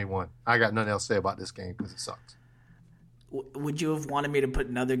by 21. I got nothing else to say about this game because it sucks. Would you have wanted me to put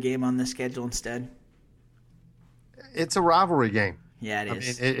another game on the schedule instead? It's a rivalry game. Yeah, it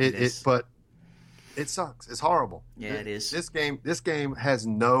is. It is. But it sucks. It's horrible. Yeah, it is. This game has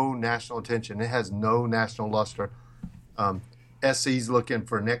no national attention. It has no national luster. SC's looking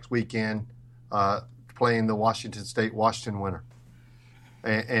for next weekend playing the Washington winner.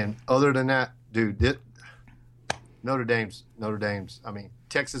 And other than that, dude, Notre Dame's. I mean,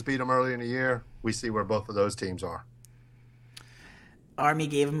 Texas beat them earlier in the year. We see where both of those teams are. Army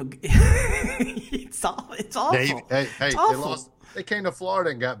gave them it's awful. It's awful. They lost. They came to Florida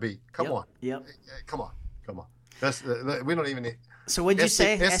and got beat. Come on. Yep. Come on. We don't even need. So what'd you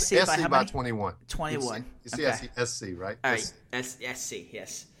say? SC by how many? 21. 21. You see okay. SC, right? All right. SC.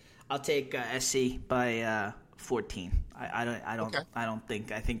 Yes. I'll take SC by 14.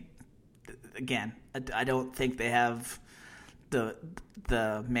 I think again, I don't think they have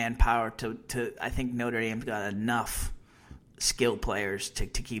the manpower to. I think Notre Dame's got enough skilled players to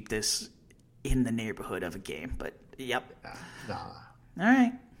keep this in the neighborhood of a game. But yep. Nah.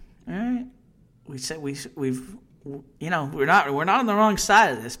 All right. We said we've we're not on the wrong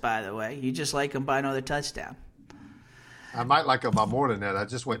side of this, by the way. You just like them by another touchdown. I might like them by more than that. I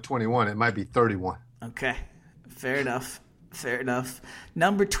just went 21. It might be 31. Okay. Fair enough.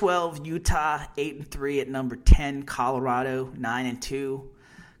 Number 12, Utah, 8-3 at number 10, Colorado, 9-2.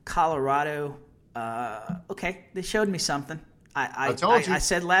 Colorado, okay, they showed me something. I told you. I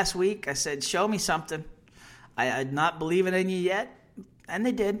said last week, show me something. I'm not believing in you yet, and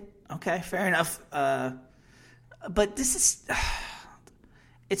they did. Okay, fair enough. But this is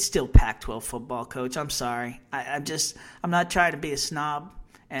it's still Pac-12 football, Coach. I'm sorry. I'm not trying to be a snob,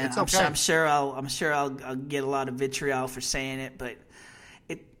 and it's okay. I'm sure I'll get a lot of vitriol for saying it, but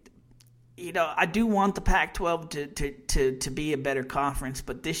I do want the Pac-12 to be a better conference,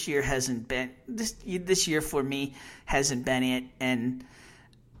 but this year hasn't been this year for me hasn't been it, and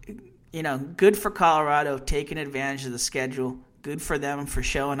good for Colorado taking advantage of the schedule. Good for them for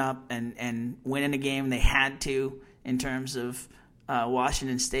showing up and winning a game they had to in terms of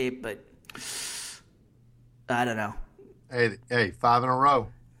Washington State, but I don't know. Hey, 5 in a row.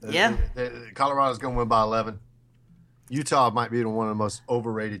 Yeah. Colorado's going to win by 11. Utah might be one of the most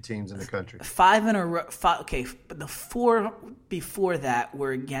overrated teams in the country. 5 in a row. Okay, but the 4 before that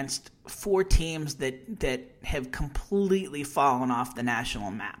were against 4 teams that have completely fallen off the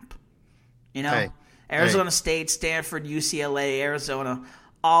national map. Arizona State, Stanford, UCLA, Arizona,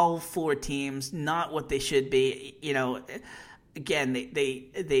 all 4 teams, not what they should be. Again,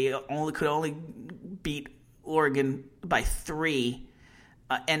 they could only beat Oregon by 3.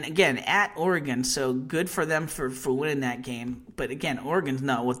 And again, at Oregon, so good for them for winning that game. But again, Oregon's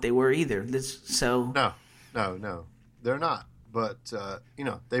not what they were either. No, they're not. But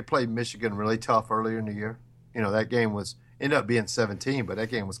they played Michigan really tough earlier in the year. That game ended up being 17, but that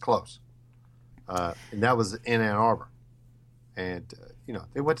game was close. And that was in Ann Arbor. And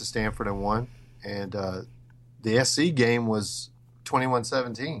they went to Stanford and won. And the SC game was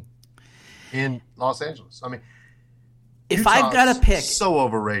 21-17 in Los Angeles. I mean, if I've got to pick, so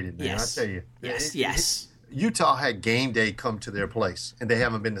overrated, man. Yes. I tell you, yes. Utah had game day come to their place, and they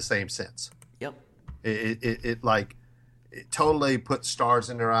haven't been the same since. Yep. It totally put stars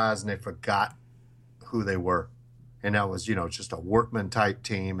in their eyes, and they forgot who they were, and that was just a workman type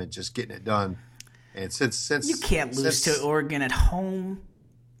team and just getting it done. And since you can't lose to Oregon at home,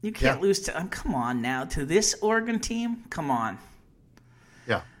 you can't lose to. Come on now, to this Oregon team. Come on.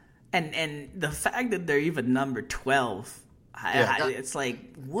 Yeah. And the fact that they're even number 12, it's like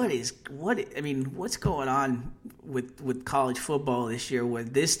what's going on with college football this year where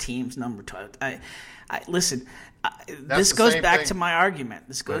this team's number 12? Listen, this goes back to my argument.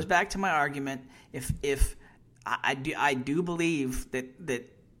 If I do believe that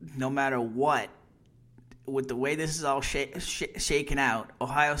no matter what, with the way this is all shaken out,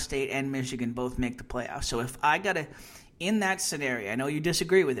 Ohio State and Michigan both make the playoffs. So if I got to, in that scenario, I know you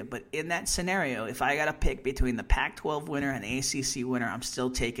disagree with it, but in that scenario, if I got to pick between the Pac-12 winner and the ACC winner, I'm still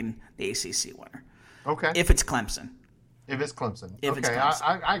taking the ACC winner. Okay. If it's Clemson. If it's Clemson. If it's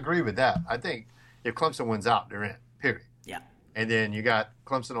Clemson. I agree with that. I think if Clemson wins out, they're in, period. Yeah. And then you got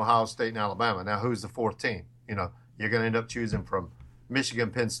Clemson, Ohio State, and Alabama. Now, who's the fourth team? You know, you're going to end up choosing from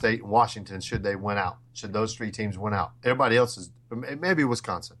Michigan, Penn State, and Washington should they win out. Should those three teams win out. Everybody else is – maybe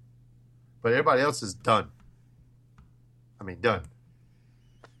Wisconsin. But everybody else is done. I mean, done.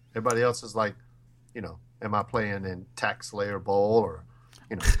 Everybody else is like, you know, am I playing in Tax Slayer Bowl or,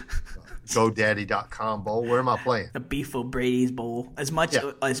 you know, GoDaddy.com Bowl? Where am I playing? The Beef O'Brady's Bowl. As much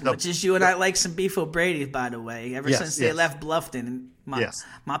as you and I like some Beef O'Brady's, by the way, ever since they left Bluffton,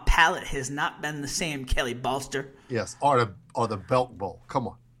 my palate has not been the same, Kelly Balster. Yes, or the Belk Bowl. Come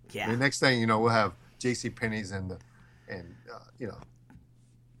on. Yeah. I mean, next thing you know, we'll have J.C. Penney's and you know,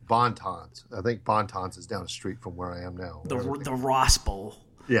 Bontons. I think Bontons is down the street from where I am now. The Ross Bowl.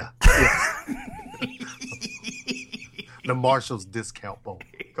 Yeah. The Marshall's Discount Bowl.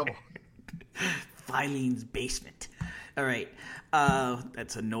 Come on. Fileen's Basement. All right.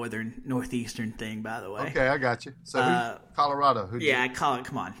 That's a northeastern thing, by the way. Okay, I got you. So Colorado.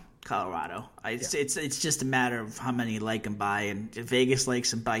 Come on, Colorado. It's just a matter of how many like them by, and Vegas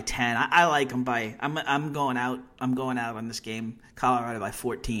likes them by 10. I like them by. I'm going out on this game. Colorado by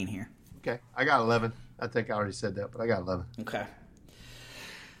 14 here. Okay, I got 11. I think I already said that, but I got 11.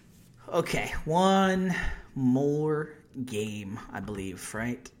 Okay, one more game, I believe,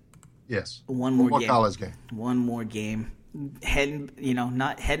 right? Yes. One more game. College game. One more game.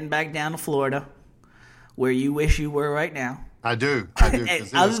 Not heading back down to Florida, where you wish you were right now. I do.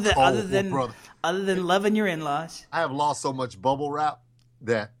 Other than loving your in-laws. I have lost so much bubble wrap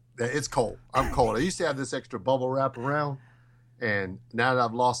that it's cold. I'm cold. I used to have this extra bubble wrap around, and now that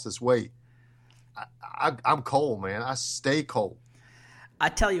I've lost this weight, I'm cold, man. I stay cold. I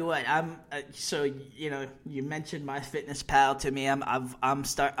tell you what, you mentioned MyFitnessPal to me.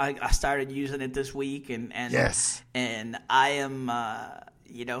 I started using it this week, and yes, and I am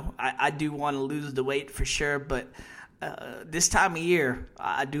I do want to lose the weight for sure, but this time of year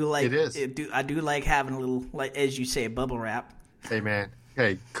I do like I do like having a little, like as you say, bubble wrap. Hey man,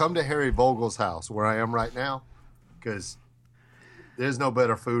 come to Harry Vogel's house where I am right now, because there's no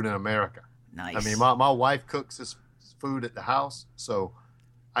better food in America. Nice. I mean, my wife cooks this food at the house, so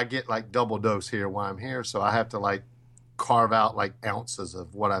I get like double dose here while I'm here, so I have to like carve out like ounces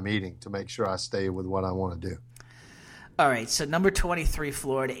of what I'm eating to make sure I stay with what I want to do. All right, so number 23,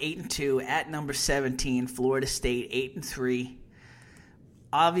 Florida, 8-2 at number 17, Florida State, 8-3.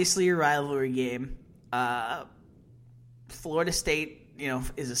 Obviously, a rivalry game. Florida State, they're a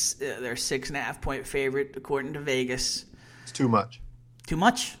 6.5-point favorite according to Vegas. It's too much. Too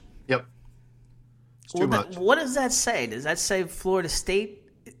much? Yep. It's too much. What does that say? Does that say Florida State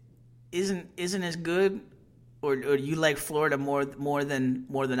isn't as good, or do you like Florida more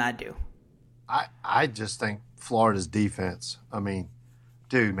than I do? I just think Florida's defense. I mean,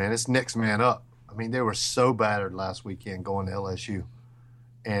 dude, man, it's next man up. I mean, they were so battered last weekend going to LSU,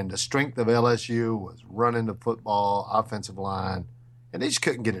 and the strength of LSU was running the football, offensive line, and they just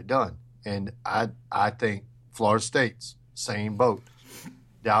couldn't get it done. And I think Florida State's same boat.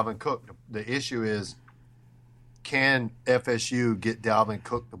 Dalvin Cook. The issue is, can FSU get Dalvin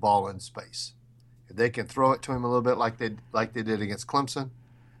Cook the ball in space? If they can throw it to him a little bit like they did against Clemson,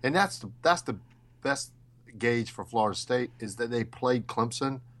 and that's the best gauge for Florida State, is that they played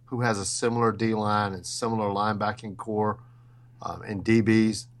Clemson, who has a similar D-line and similar linebacking core and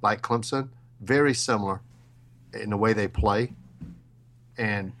DBs like Clemson, very similar in the way they play.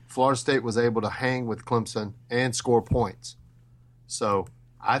 And Florida State was able to hang with Clemson and score points. So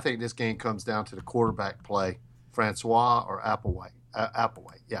I think this game comes down to the quarterback play, Francois or Applewhite.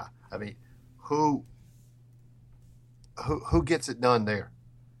 Yeah. I mean, who gets it done there?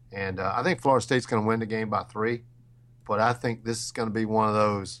 And I think Florida State's going to win the game by 3, but I think this is going to be one of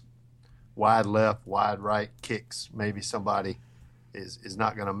those wide left, wide right kicks. Maybe somebody is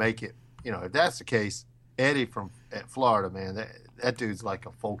not going to make it. If that's the case, Eddie at Florida, man, that dude's like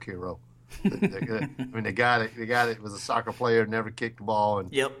a folk hero. The guy that was a soccer player, never kicked the ball,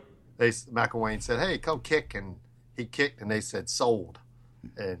 and yep. McElwain said, "Hey, come kick," and he kicked, and they said sold.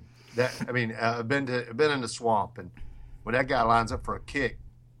 And that, I mean, I've been in the swamp, and when that guy lines up for a kick,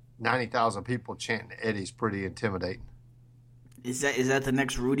 90,000 people chanting Eddie's pretty intimidating. Is that the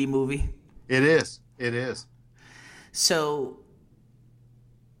next Rudy movie? It is. So,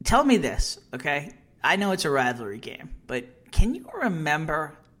 tell me this, okay? I know it's a rivalry game, but can you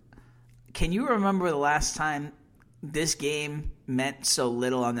remember Can you remember the last time this game meant so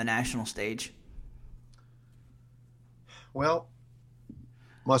little on the national stage? Well,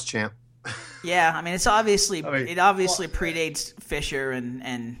 Muschamp. Yeah, I mean, it obviously predates Fisher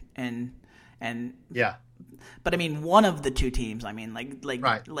and yeah. But I mean, one of the two teams. I mean,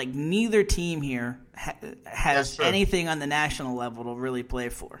 right. like neither team here has anything on the national level to really play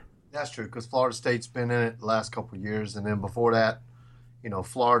for. That's true, because Florida State's been in it the last couple of years, and then before that,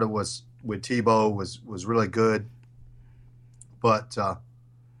 Florida was with Tebow was really good. But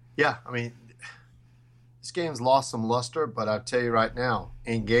yeah, I mean, this game's lost some luster. But I'll tell you right now,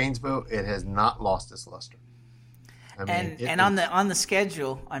 in Gainesville, it has not lost its luster. I mean, on the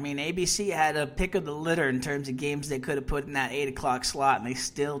schedule, I mean, ABC had a pick of the litter in terms of games they could have put in that 8:00 slot, and they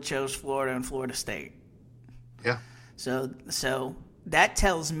still chose Florida and Florida State. Yeah. So that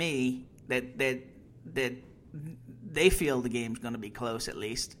tells me that they feel the game's going to be close at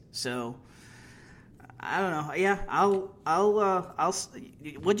least. So I don't know. Yeah, I'll.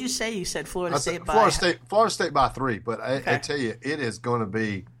 What'd you say? You said Florida State by Florida State by 3. But I tell you, it is going to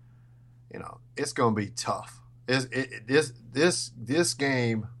be, it's going to be tough. This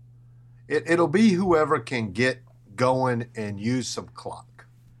game, it'll be whoever can get going and use some clock.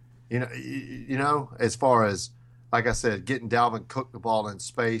 As far as, like I said, getting Dalvin Cook the ball in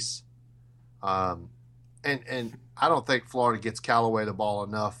space, and I don't think Florida gets Callaway the ball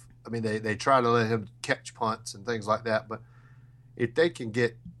enough. I mean, they try to let him catch punts and things like that, but if they can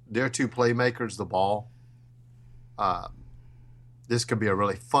get their two playmakers the ball, this could be a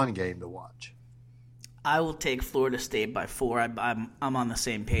really fun game to watch. I will take Florida State by 4. I'm on the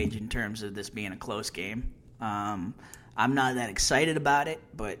same page in terms of this being a close game. I'm not that excited about it,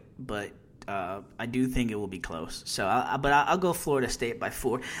 but I do think it will be close. So, I'll go Florida State by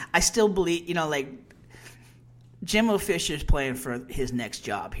 4. I still believe, Jimbo Fisher's playing for his next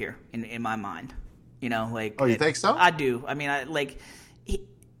job here in my mind. Oh, you think so? I do. I mean,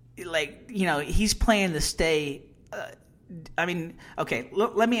 he's playing to stay. Okay.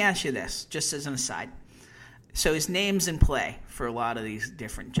 Let me ask you this, just as an aside. So his name's in play for a lot of these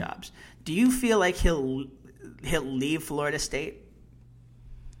different jobs. Do you feel like he'll leave Florida State?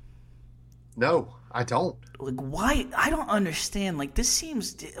 No, I don't. Like, why? I don't understand. Like, this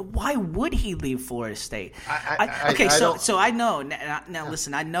seems. Why would he leave Florida State? So I know now.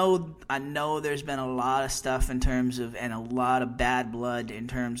 Listen, I know. There's been a lot of stuff and a lot of bad blood in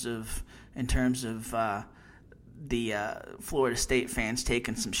terms of the Florida State fans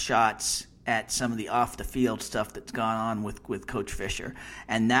taking some shots at some of the off the field stuff that's gone on with Coach Fisher,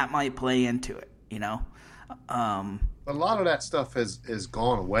 and that might play into it. A lot of that stuff has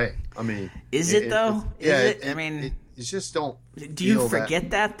gone away. I mean, is it though? You just don't. Do you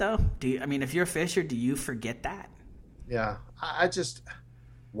forget that though? If you're Fisher, do you forget that? Yeah, I just.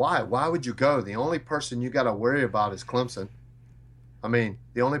 Why? Why would you go? The only person you got to worry about is Clemson. I mean,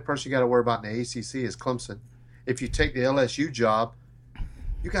 the only person you got to worry about in the ACC is Clemson. If you take the LSU job,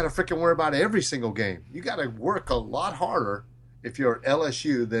 you got to freaking worry about every single game. You got to work a lot harder if you're at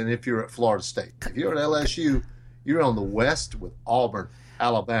LSU than if you're at Florida State. If you're at LSU, you're on the West with Auburn,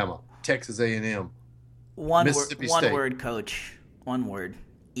 Alabama, Texas A&M, Mississippi State. One word, Coach. One word.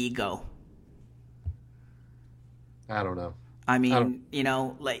 Ego. I don't know. I mean,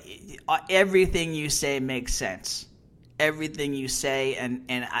 everything you say makes sense. Everything you say,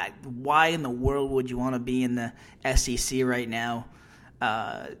 why in the world would you want to be in the SEC right now?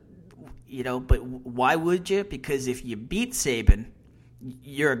 But why would you? Because if you beat Saban,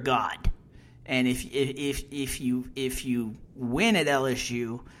 you're a god, and if you win at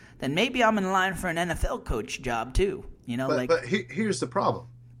LSU, then maybe I'm in line for an NFL coach job too. But here's the problem: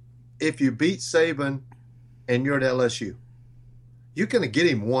 if you beat Saban and you're at LSU, you're going to get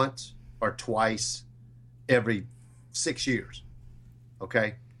him once or twice every 6 years.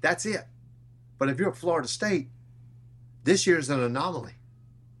 Okay, that's it. But if you're at Florida State, this year's an anomaly.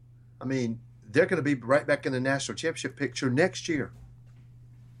 I mean, they're going to be right back in the national championship picture next year.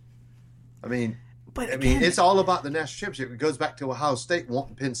 I mean, it's all about the national championship. It goes back to Ohio State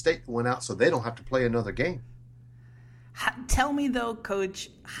wanting Penn State to win out so they don't have to play another game. Tell me, though, Coach,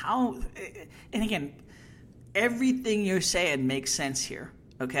 how – and again, everything you're saying makes sense here,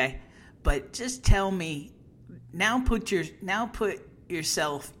 okay? But just tell me – now put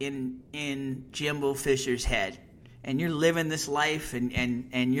yourself in Jimbo Fisher's head. And you're living this life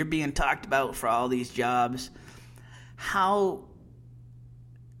and you're being talked about for all these jobs. How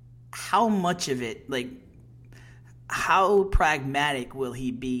much of it, how pragmatic will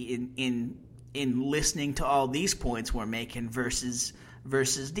he be in listening to all these points we're making versus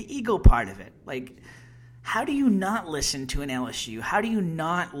the ego part of it? how do you not listen to an LSU? How do you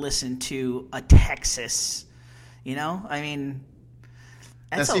not listen to a Texas? You know, I mean,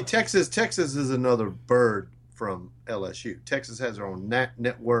 Texas is another bird from LSU. Texas has their own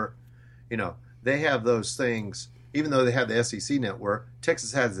network. You know, they have those things. Even though they have the SEC network,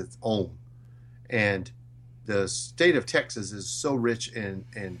 Texas has its own. And the state of Texas is so rich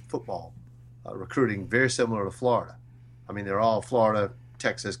in football recruiting, very similar to Florida. I mean, they're all Florida,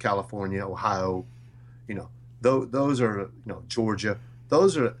 Texas, California, Ohio. You know, those are, Georgia.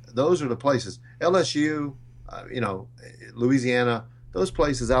 Those are the places. LSU, Louisiana, those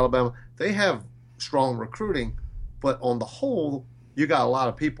places, Alabama, they have strong recruiting, but on the whole, you got a lot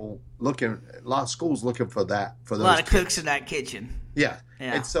of people a lot of schools looking for that. For those a lot of kids. cooks in that kitchen. Yeah.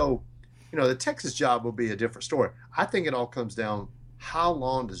 And so, the Texas job will be a different story. I think it all comes down, how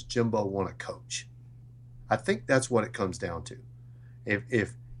long does Jimbo want to coach? I think that's what it comes down to.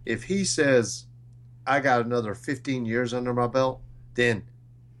 If he says, I got another 15 years under my belt, then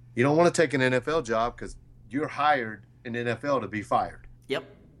you don't want to take an NFL job because you're hired in the NFL to be fired. Yep.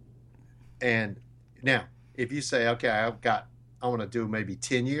 And now, if you say, okay, I want to do maybe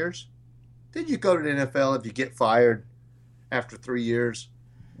 10 years, then you go to the NFL. If you get fired after 3 years,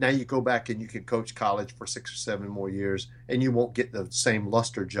 now you go back and you can coach college for 6 or 7 more years, and you won't get the same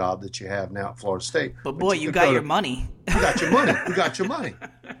luster job that you have now at Florida State. But boy, you got your money. You got your money. You got your money.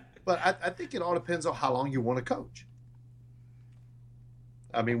 But I think it all depends on how long you want to coach.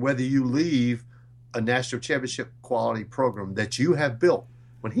 I mean, whether you leave a national championship quality program that you have built.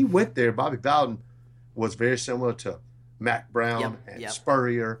 When he went there, Bobby Bowden was very similar to Mac Brown and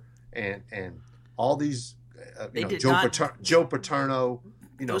Spurrier and all these, Joe Paterno.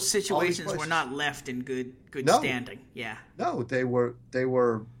 Those situations were not left in good standing. Yeah. No, they were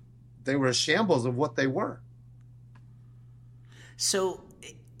a shambles of what they were. So,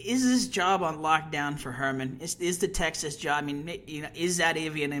 is this job on lockdown for Herman? Is the Texas job? I mean, is that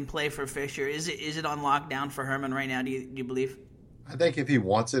even in play for Fisher? Is it on lockdown for Herman right now? Do you believe? I think if he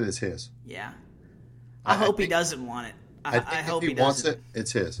wants it, it's his. Yeah. I hope he doesn't want it. I hope if he wants it,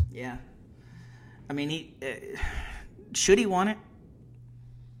 it's his. Yeah. I mean, should he want it?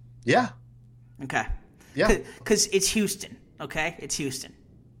 Yeah. Okay. Yeah. Because it's Houston. Okay, it's Houston.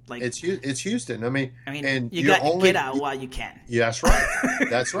 Like it's Houston. I mean, and you got to get out while you can. Yeah, that's right.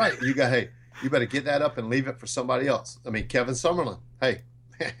 That's right. You better get that up and leave it for somebody else. I mean, Kevin Summerlin. Hey,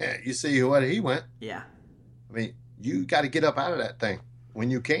 you see where he went? Yeah. I mean, you got to get up out of that thing when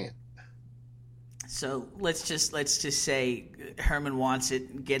you can. So let's just say Herman wants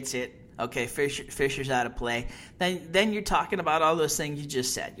it, gets it. Okay, Fisher's out of play. Then you're talking about all those things you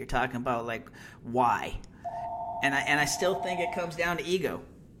just said. You're talking about like why, and I still think it comes down to ego.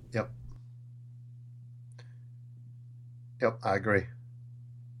 Yep, I agree.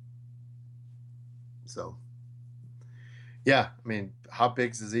 So, yeah, I mean, how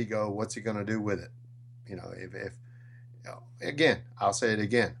big's his ego? What's he going to do with it? If again, I'll say it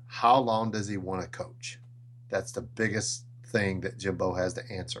again. How long does he want to coach? That's the biggest thing that Jimbo has to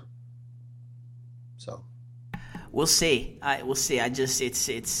answer. So, we'll see. We'll see. I do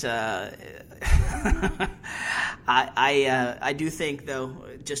think though,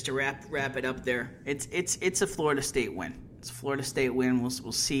 just to wrap it up there, it's a Florida State win. It's a Florida State win.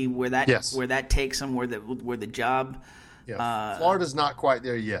 We'll see where that takes them, where the job. Yeah, Florida's not quite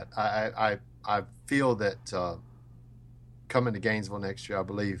there yet. I feel that coming to Gainesville next year, I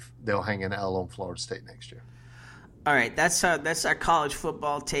believe they'll hang an L on Florida State next year. All right, that's our college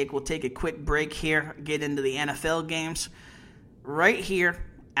football take. We'll take a quick break here, get into the NFL games right here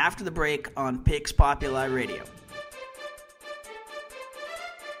after the break on Pix Populi Radio.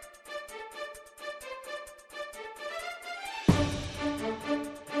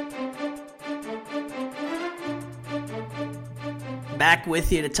 Back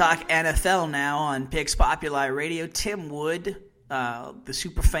with you to talk NFL now on Pix Populi Radio. Tim Wood, the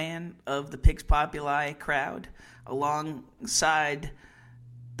super fan of the Pix Populi crowd, alongside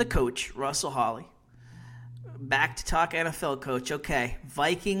the coach, Russell Holley. Back to talk NFL, Coach. Okay,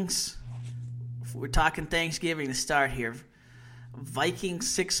 Vikings. We're talking Thanksgiving to start here. Vikings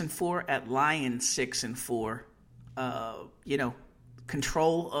 6-4 at Lions 6-4.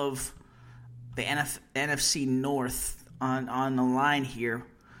 Control of the NFC North on the line here.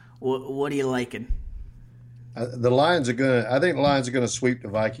 What are you liking? The Lions are going to. I think the Lions are going to sweep the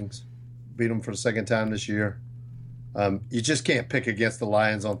Vikings, beat them for the second time this year. You just can't pick against the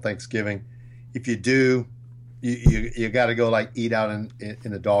Lions on Thanksgiving. If you do, you got to go like eat out in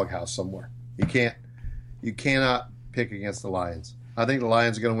a doghouse somewhere. You cannot pick against the Lions. I think the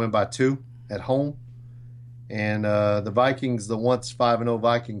Lions are going to win by 2 at home, And the Vikings, the once 5-0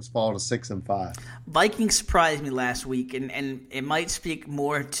 Vikings, fall to 6-5. Vikings surprised me last week, and it might speak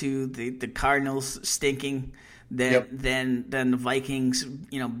more to the Cardinals stinking than the Vikings,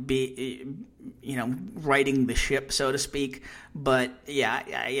 righting the ship, so to speak. But yeah,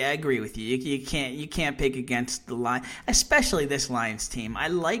 I agree with you. You can't pick against the Lions, especially this Lions team. I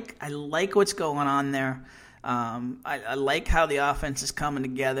like what's going on there. I like how the offense is coming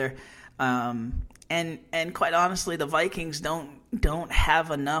together. And quite honestly, the Vikings don't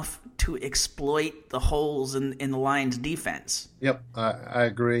have enough to exploit the holes in the Lions' defense. Yep, I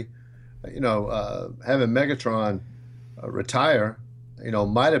agree. Having Megatron retire,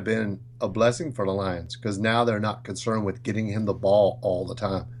 might have been a blessing for the Lions because now they're not concerned with getting him the ball all the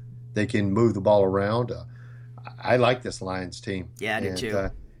time. They can move the ball around. I like this Lions team. Yeah, I do too.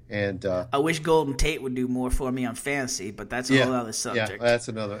 And I wish Golden Tate would do more for me on fantasy, but that's a whole other subject. Yeah, that's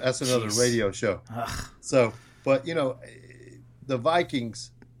another radio show. Ugh. So, but the Vikings.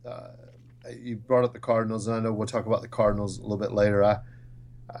 You brought up the Cardinals, and I know we'll talk about the Cardinals a little bit later.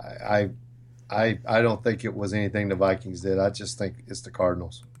 I don't think it was anything the Vikings did. I just think it's the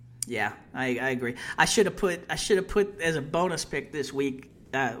Cardinals. Yeah, I agree. I should have put as a bonus pick this week.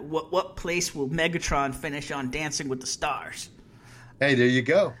 What place will Megatron finish on Dancing with the Stars? Hey, there you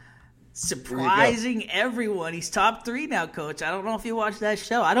go. Surprising everyone. He's top 3 now, Coach. I don't know if you watched that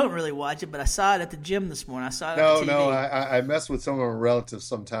show. I don't really watch it, but I saw it at the gym this morning. I saw it on TV. No, I mess with some of my relatives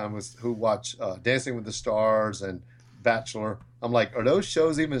sometimes who watch Dancing with the Stars and Bachelor. I'm like, are those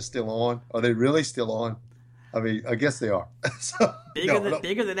shows even still on? Are they really still on? I mean, I guess they are. So,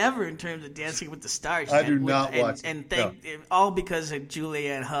 bigger than ever in terms of Dancing with the Stars. I do not watch it. And all because of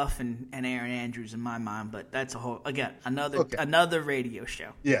Julianne Hough and Aaron Andrews in my mind. But that's another radio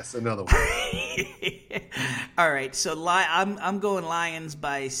show. Yes, another one. All right, so I'm going Lions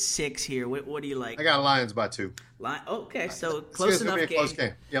by 6 here. What do you like? I got Lions by 2. Okay, so close enough game. It's going to be a close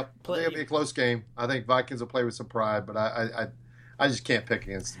game. Yep, it'll be a close game. I think Vikings will play with some pride, but I just can't pick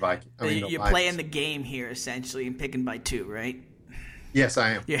against the Vikings. You're playing the game here, essentially, and picking by 2, right? Yes, I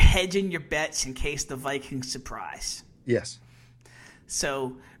am. You're hedging your bets in case the Vikings surprise. Yes.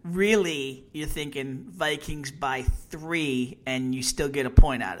 So, really, you're thinking Vikings by 3, and you still get a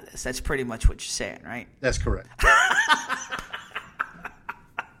point out of this. That's pretty much what you're saying, right? That's correct.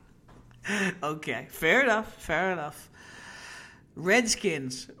 Okay, fair enough.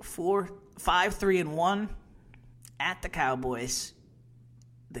 Redskins 5-3-1 at the Cowboys.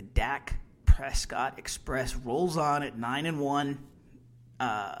 The Dak Prescott Express rolls on at 9-1.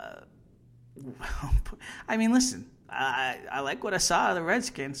 I mean, listen, I like what I saw of the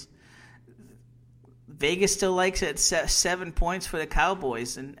Redskins. Vegas still likes it at 7 points for the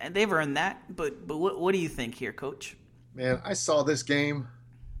Cowboys, and they've earned that. But what do you think here, Coach? Man, I saw this game.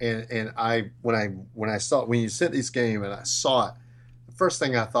 And when you sent this game and I saw it, the first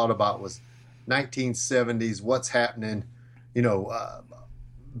thing I thought about was 1970s, what's happening,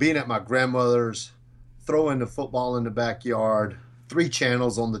 being at my grandmother's, throwing the football in the backyard, 3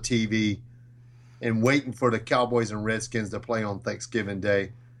 channels on the TV, and waiting for the Cowboys and Redskins to play on Thanksgiving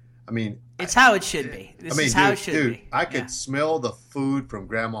Day. I mean, it's how it should be. This is how it should be. I could smell the food from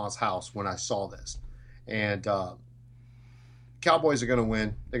Grandma's house when I saw this, and Cowboys are going to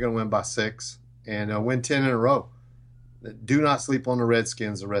win. They're going to win by 6 and win 10 in a row. Do not sleep on the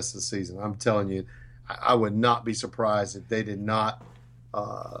Redskins the rest of the season. I'm telling you, I would not be surprised if they did not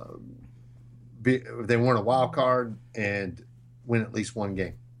if they weren't a wild card and win at least one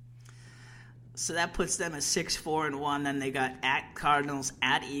game. So that puts them at 6-4-1. Then they got at Cardinals,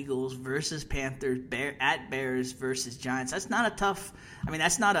 at Eagles versus Panthers, at Bears versus Giants. That's not a tough. I mean,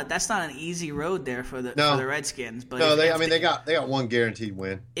 that's not an easy road there for the Redskins. But they got one guaranteed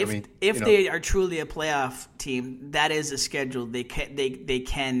win. If they are truly a playoff team, that is a schedule they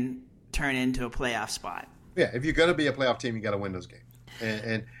can turn into a playoff spot. Yeah, if you're going to be a playoff team, you got to win those games.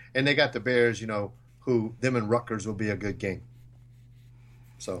 And they got the Bears, who them and Rutgers will be a good game.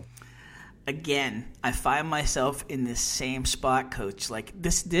 So. Again, I find myself in this same spot, Coach. Like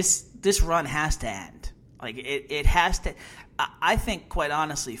this run has to end. Like it has to. I think, quite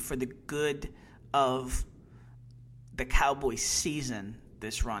honestly, for the good of the Cowboys season,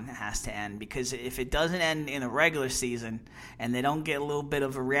 this run has to end, because if it doesn't end in the regular season and they don't get a little bit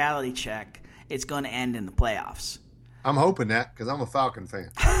of a reality check, it's going to end in the playoffs. I'm hoping that, because I'm a Falcon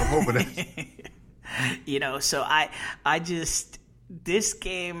fan. I'm hoping that. So I just this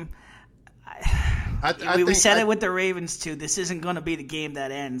game. We said it with the Ravens too. This isn't going to be the game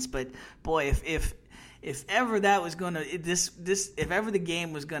that ends, but boy, if ever that was going to if ever the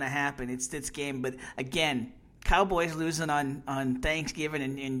game was going to happen, it's this game. But again, Cowboys losing on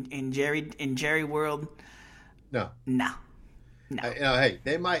Thanksgiving in Jerry World. No. No. Hey,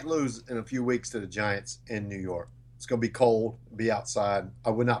 they might lose in a few weeks to the Giants in New York. It's going to be cold, be outside. I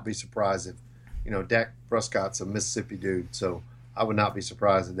would not be surprised if, Dak Prescott's a Mississippi dude, so I would not be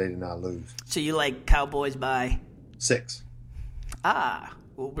surprised if they did not lose. So you like Cowboys by 6.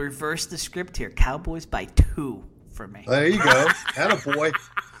 We'll reverse the script here. Cowboys by 2 for me. There you go. Attaboy.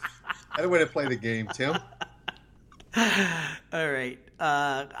 That's the way to play the game, Tim. All right.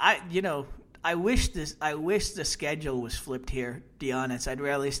 I wish the schedule was flipped here, to be honest. I'd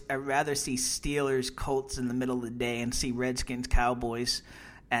rather see Steelers, Colts in the middle of the day and see Redskins, Cowboys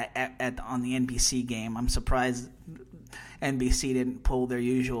on the NBC game. I'm surprised NBC didn't pull their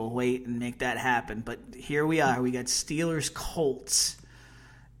usual weight and make that happen. But here we are. We got Steelers, Colts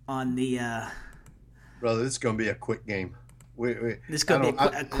on the. Brother, this is going to be a quick game. This is going to be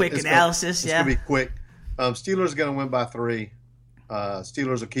a quick analysis. It's going to be quick. Steelers are going to win by 3.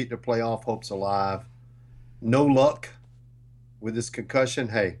 Steelers will keep their playoff hopes alive. No luck with this concussion.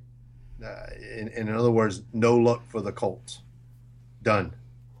 Hey, in other words, no luck for the Colts. Done.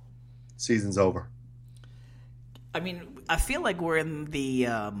 Season's over. I mean, I feel like we're in the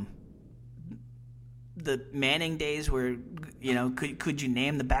Manning days where could you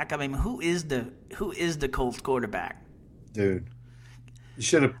name the backup? I mean, who is the Colts quarterback? Dude. You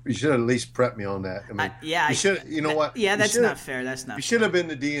should have at least prepped me on that. I mean, you should. You know what? Yeah, that's not fair. That's not. You should have been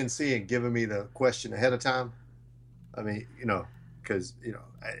the DNC and given me the question ahead of time. I mean, because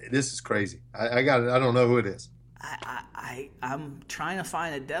this is crazy. I got it. I don't know who it is. I'm trying to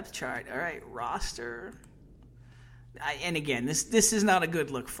find a depth chart. All right, roster. And again, this is not a good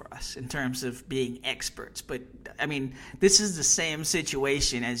look for us in terms of being experts. But I mean, this is the same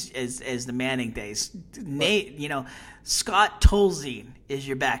situation as the Manning days. Scott Tolzien is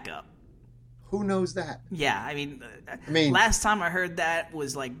your backup. Who knows that? Yeah, I mean, last time I heard that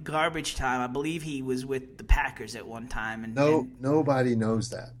was like garbage time. I believe he was with the Packers at one time. And nobody knows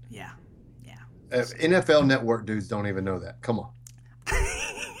that. Yeah. NFL Network dudes don't even know that. Come on.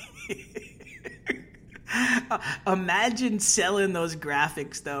 Imagine selling those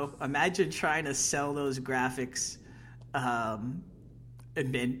graphics, though. Imagine trying to sell those graphics, and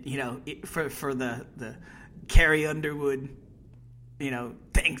then for the Carrie Underwood,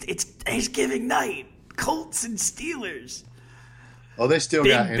 it's Thanksgiving night, Colts and Steelers. Oh, they still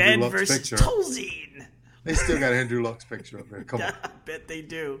Big got Andrew Ben Luck's versus picture. Tolzien. They still got Andrew Luck's picture up there. Come on. I bet they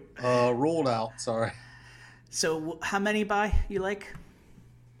do. Ruled out. Sorry. So how many by you like?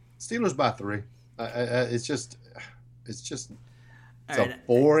 Steelers by 3. It's just All a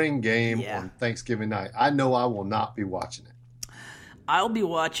boring game on Thanksgiving night. I know I will not be watching it. I'll be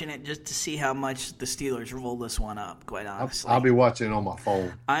watching it just to see how much the Steelers roll this one up, quite honestly. I'll be watching it on my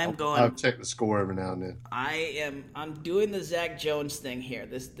phone. I'll check the score every now and then. I'm doing the Zach Jones thing here.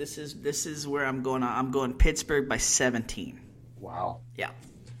 This is where I'm going. I'm going Pittsburgh by 17. Wow. Yeah.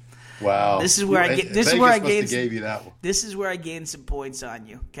 Wow. This is where I get. This Vegas is where I must have gain. gave you that one. This is where I gain some points on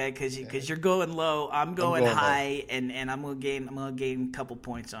you, okay? Because you're going low, I'm going high, and I'm gonna gain a couple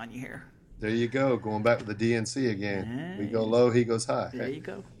points on you here. There you go. Going back with the DNC again. We go low, he goes high. There you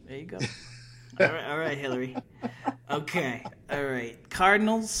go. All right, Hillary. Okay. All right.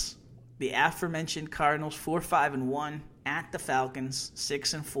 Cardinals, the aforementioned Cardinals, 4-5-1 at the Falcons,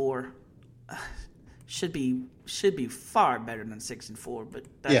 6-4. Should be far better than 6-4, but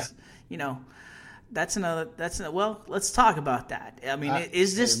that's that's another. Well, let's talk about that. I mean,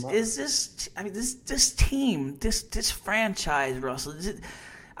 this team, this franchise, Russell?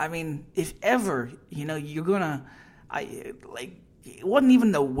 If ever, you're gonna, it wasn't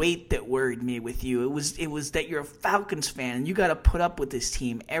even the weight that worried me with you. It was that you're a Falcons fan and you got to put up with this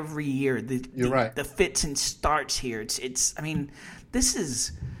team every year. You're right. The fits and starts here. This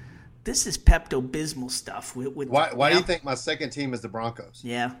is Pepto-Bismol stuff. Why do you think my second team is the Broncos?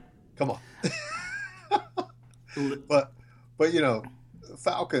 Yeah. Come on. but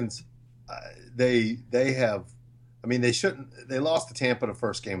Falcons, they have. They shouldn't. They lost to Tampa the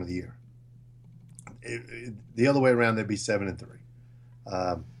first game of the year. The other way around, they'd be 7-3.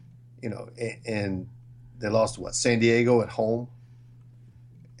 And they lost to San Diego at home.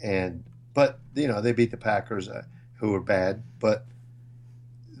 But they beat the Packers, who were bad. But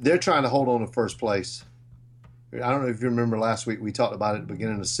they're trying to hold on to first place. I don't know if you remember last week we talked about it at the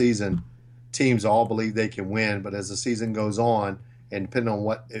beginning of the season. Teams all believe they can win, but as the season goes on, and depending on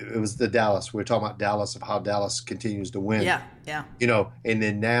what it was, the Dallas. We were talking about Dallas, of how Dallas continues to win. Yeah. And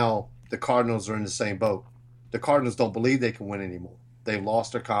then now the Cardinals are in the same boat. The Cardinals don't believe they can win anymore. They've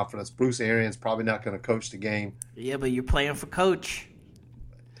lost their confidence. Bruce Arians probably not going to coach the game. Yeah, but you're playing for coach.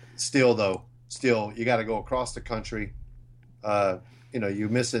 Still, you got to go across the country. you're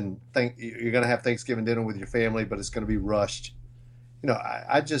missing. You're going to have Thanksgiving dinner with your family, but it's going to be rushed.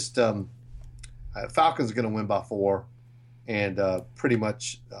 I just Falcons are going to win by 4, and pretty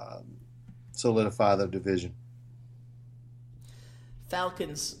much solidify the division.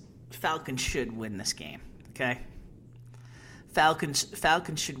 Falcons should win this game. Okay. Falcons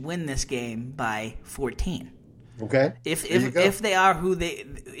should win this game by 14. Okay. If they are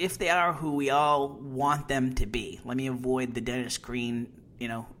who we all want them to be. Let me avoid the Dennis Green,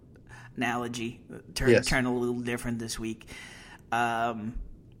 analogy. Turn a little different this week.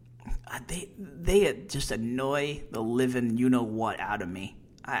 They just annoy the living what out of me.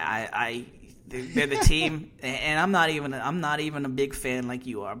 They're the team, and I'm not even a big fan like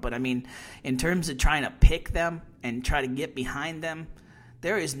you are. But I mean, in terms of trying to pick them and try to get behind them,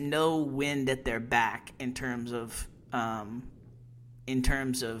 there is no wind at their back in terms of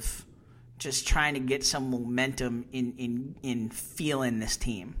just trying to get some momentum in feeling this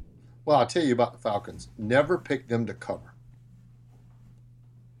team. Well, I'll tell you about the Falcons. Never pick them to cover.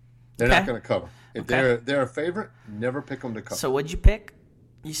 They're not going to cover. If they're a favorite, never pick them to cover. So what'd you pick?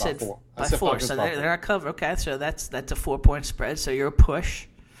 You said 4. By 4. So they're a cover. Okay, so that's a 4-point spread. So you're a push.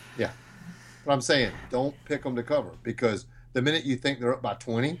 Yeah. But I'm saying don't pick them to cover, because the minute you think they're up by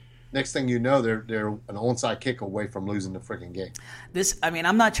 20, next thing you know, they're an onside kick away from losing the freaking game.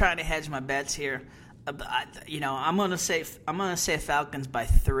 I'm not trying to hedge my bets here. I'm gonna say Falcons by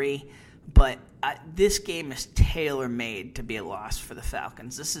 3, but this game is tailor-made to be a loss for the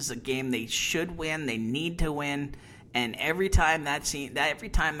Falcons. This is a game they should win. They need to win, and every time that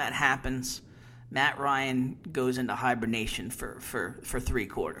happens, Matt Ryan goes into hibernation for 3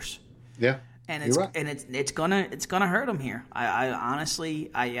 quarters. Yeah. And it's gonna hurt him here. I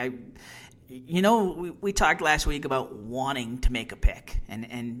honestly we talked last week about wanting to make a pick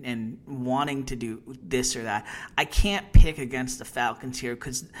and wanting to do this or that. I can't pick against the Falcons here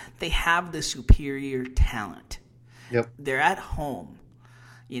because they have the superior talent. Yep. They're at home,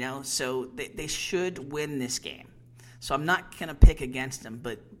 so they should win this game. So I'm not gonna pick against them,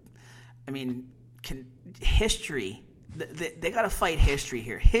 but I mean, history. They got to fight history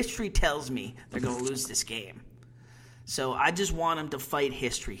here. History tells me they're going to lose this game. So I just want them to fight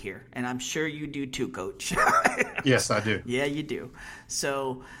history here. And I'm sure you do too, Coach. Yes, I do. Yeah, you do.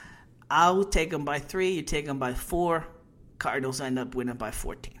 So I'll take them by 3. You take them by 4. Cardinals end up winning by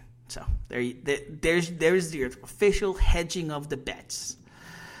 14. So there's the official hedging of the bets.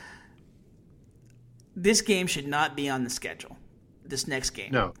 This game should not be on the schedule. This next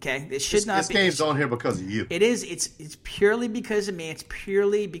game. No. Okay? This game's on here because of you. It is. It's purely because of me. It's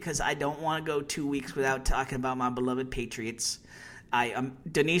purely because I don't want to go 2 weeks without talking about my beloved Patriots.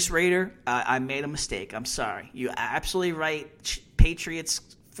 Denise Rader, I made a mistake. I'm sorry. You're absolutely right.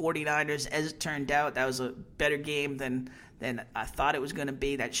 Patriots, 49ers, as it turned out, that was a better game than I thought it was going to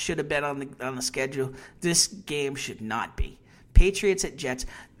be. That should have been on the schedule. This game should not be. Patriots at Jets.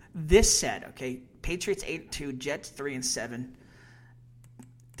 This said, okay, Patriots 8-2, Jets 3-7.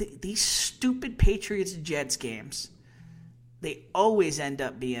 These stupid Patriots-Jets games, they always end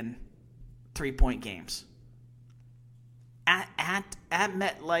up being 3-point games. At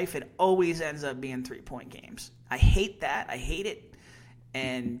MetLife, it always ends up being 3-point games. I hate that. I hate it.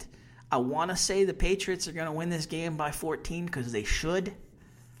 And I want to say the Patriots are going to win this game by 14 because they should.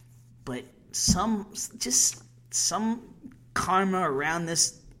 But some karma around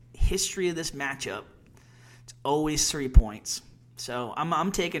this history of this matchup, it's always 3 points. So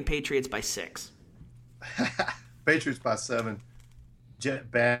I'm taking Patriots by 6. Patriots by 7.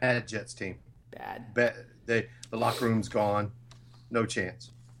 Bad Jets team. Bad. The locker room's gone. No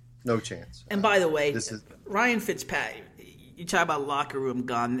chance. And by the way, Ryan Fitzpatrick, you talk about locker room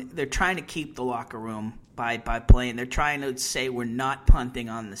gone. They're trying to keep the locker room by playing. They're trying to say we're not punting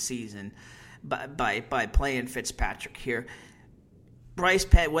on the season by playing Fitzpatrick here. Bryce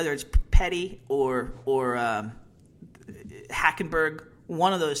Petty, whether it's Petty or Hackenberg,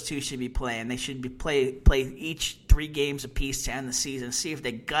 one of those two should be playing. They should be play each 3 games apiece to end the season, see if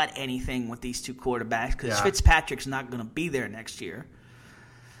they got anything with these 2 quarterbacks, because Fitzpatrick's not going to be there next year.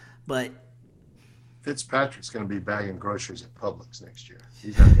 But Fitzpatrick's going to be bagging groceries at Publix next year.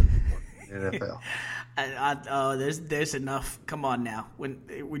 He's not going to be working in the NFL. There's enough. Come on now. When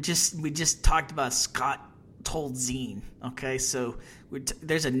we just talked about Scott Tolzien, okay? So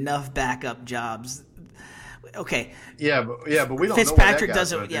there's enough backup jobs. Okay. Yeah, but we don't know Fitzpatrick what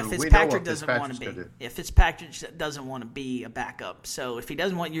doesn't. Yeah, Fitzpatrick doesn't want to be. Yeah, Fitzpatrick doesn't want to be a backup. So if he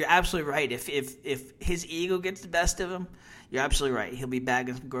doesn't want, you're absolutely right. If his ego gets the best of him, you're absolutely right. He'll be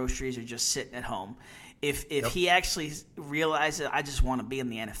bagging some groceries or just sitting at home. If he actually realizes I just want to be in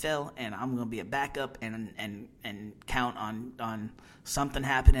the NFL and I'm going to be a backup and count on something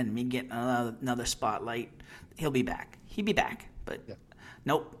happening and me getting another spotlight, he'll be back. He'd be back, but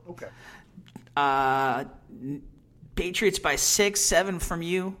nope. Okay. Patriots by 6, 7 from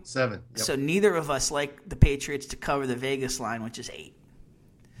you. 7. Yep. So neither of us like the Patriots to cover the Vegas line, which is 8.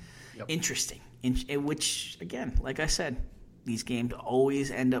 Yep. Interesting. Which, again, like I said, these games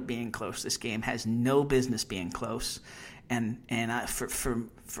always end up being close. This game has no business being close, and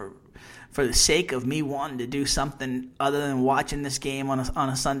for the sake of me wanting to do something other than watching this game on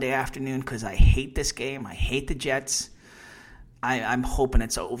a Sunday afternoon, because I hate this game, I hate the Jets. I'm hoping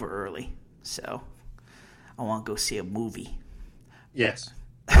it's over early, so I want to go see a movie. Yes.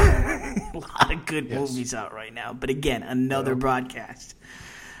 A lot of good movies out right now, but again, another broadcast.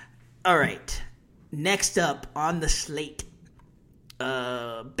 All right, next up on the slate.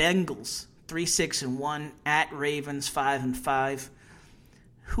 Bengals 3-6-1 at Ravens 5-5.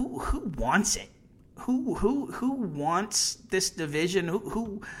 Who wants it? Who wants this division?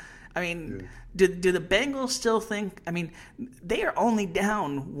 Who? I mean, do the Bengals still think? I mean, they are only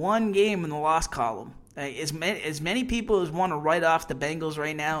down one game in the loss column. As many people as want to write off the Bengals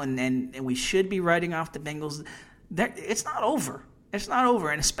right now, and we should be writing off the Bengals. It's not over. It's not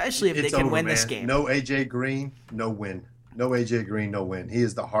over, and especially if they can win this game. No AJ Green, no win. No A.J. Green, no win. He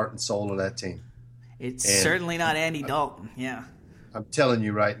is the heart and soul of that team. It's certainly not Andy Dalton, yeah. I'm telling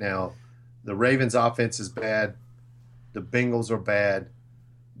you right now, the Ravens' offense is bad. The Bengals are bad.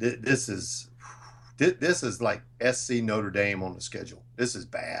 This is like SC Notre Dame on the schedule. This is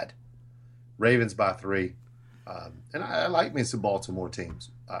bad. Ravens by 3. And I like me some Baltimore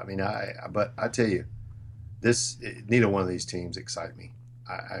teams. I mean, but I tell you, neither one of these teams excite me.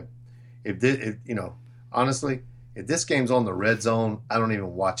 Honestly, if this game's on the red zone, I don't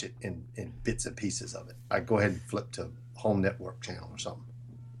even watch it in bits and pieces of it. I go ahead and flip to home network channel or something.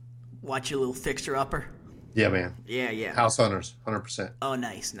 Watch your little fixer-upper? Yeah, man. Yeah. House Hunters, 100%. Oh,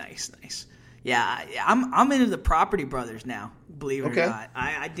 nice. Yeah, I'm into the Property Brothers now, believe it or not.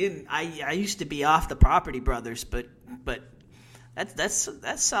 I used to be off the Property Brothers, but that's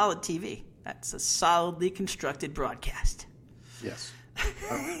solid TV. That's a solidly constructed broadcast. Yes.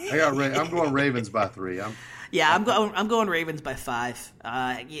 I'm going Ravens by 3. I'm going Ravens by 5.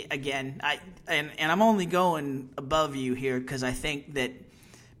 Again, I'm only going above you here because I think that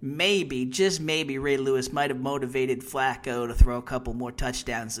maybe, just maybe, Ray Lewis might have motivated Flacco to throw a couple more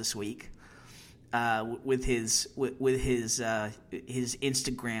touchdowns this week with his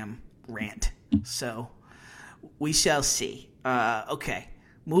Instagram rant. So we shall see. Okay.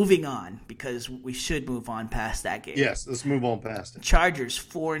 Moving on, because we should move on past that game. Yes, let's move on past it. Chargers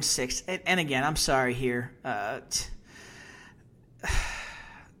 4-6, and again, I'm sorry here.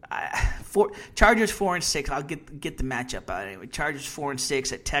 Chargers 4-6. I'll get the matchup out anyway. Chargers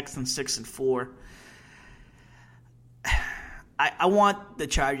 4-6 at Texans 6-4. I want the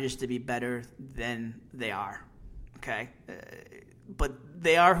Chargers to be better than they are. Okay, but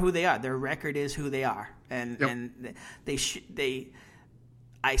they are who they are. Their record is who they are, and they.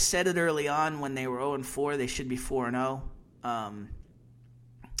 I said it early on when they were 0-4. They should be 4-0.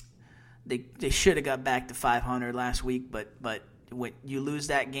 They should have got back to 500 last week, but when you lose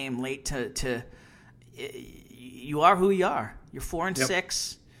that game late to you are who you are. You're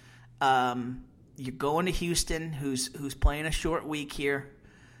 4-6. You're going to Houston, who's playing a short week here.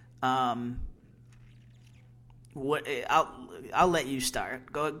 I'll let you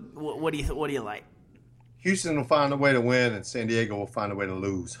start. Go. What do you like? Houston will find a way to win, and San Diego will find a way to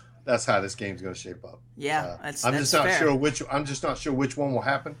lose. That's how this game's going to shape up. Yeah, that's I'm just not fair. sure I'm just not sure which one will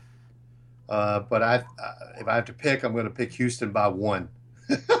happen. But if I have to pick, I'm going to pick Houston by 1.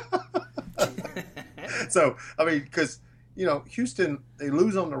 So I mean, because Houston, they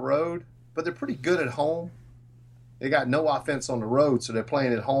lose on the road, but they're pretty good at home. They got no offense on the road, so they're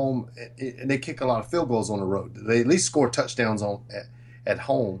playing at home, and they kick a lot of field goals on the road. They at least score touchdowns at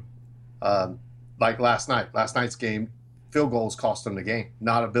home. Like last night's game, field goals cost them the game.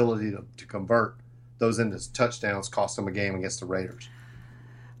 Not ability to convert those into touchdowns cost them a game against the Raiders.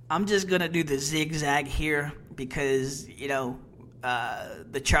 I'm just going to do the zigzag here because,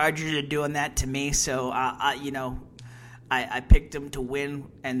 the Chargers are doing that to me. So, I picked them to win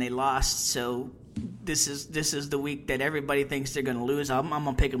and they lost. So this is the week that everybody thinks they're going to lose. I'm going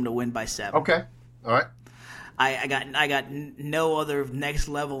to pick them to win by 7. Okay. All right. I got no other next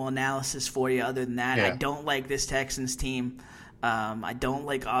level analysis for you other than that. Yeah. I don't like this Texans team. I don't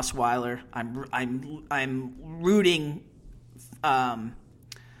like Osweiler. I'm rooting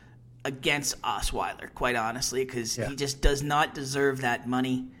against Osweiler, quite honestly, because he just does not deserve that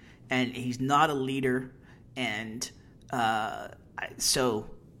money. and he's not a leader. And so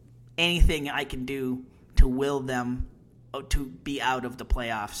anything I can do to will them to be out of the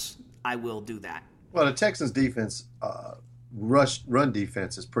playoffs, I will do that. Well, the Texans' defense, run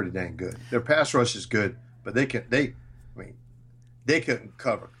defense is pretty dang good. Their pass rush is good, but they couldn't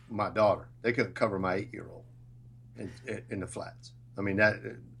cover my daughter. They couldn't cover my 8-year-old in the flats. I mean that.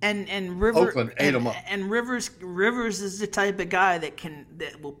 And Oakland ate them up. And Rivers is the type of guy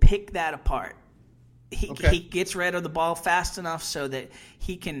that will pick that apart. He gets rid of the ball fast enough so that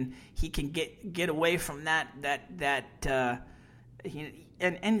he can get away from that.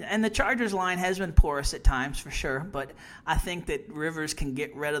 And the Chargers line has been porous at times for sure, but I think that Rivers can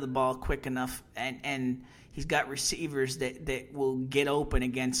get rid of the ball quick enough, and he's got receivers that will get open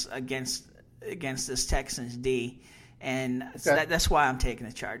against this Texans D, and that's why I'm taking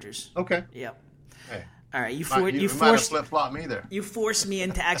the Chargers. Okay. Yep. Hey. All right, you might have flip-flopped me there. You forced me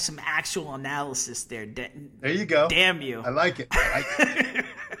into some actual analysis there. There you go. Damn you. I like it.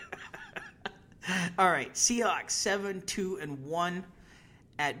 All right, Seahawks 7-2-1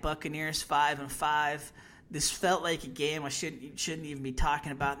 at Buccaneers 5-5. This felt like a game I shouldn't even be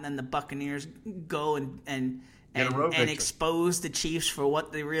talking about, and then the Buccaneers go and expose the Chiefs for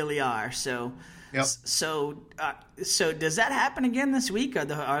what they really are. So. Yep. So does that happen again this week? Are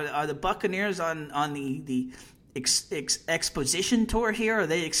the Buccaneers on the exposition tour here? Are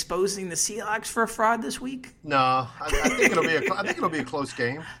they exposing the Seahawks for a fraud this week? No, I think it'll be a close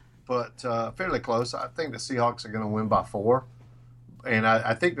game, but fairly close. I think the Seahawks are going to win by 4, and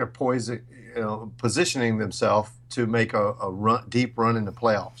I think they're positioning themselves to make a deep run in the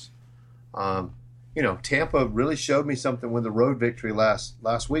playoffs. Tampa really showed me something with the road victory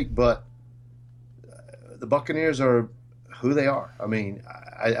last week, but the Buccaneers are who they are. I mean,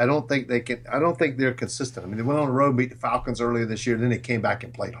 I don't think they can. I don't think they're consistent. I mean, they went on the road, beat the Falcons earlier this year, then they came back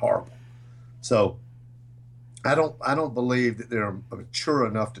and played horrible. So, I don't believe that they're a mature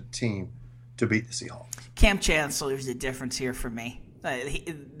enough team to beat the Seahawks. Cam Chancellor's the difference here for me.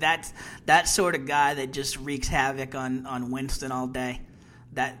 That's that sort of guy that just wreaks havoc on Winston all day.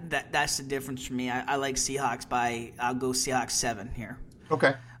 That's the difference for me. I like Seahawks I'll go Seahawks 7 here.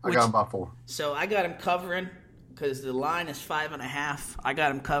 Okay. I got him by 4. So I got him covering because the line is 5.5. I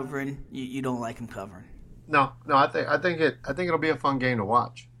got him covering. You don't like him covering? No. I think it'll be a fun game to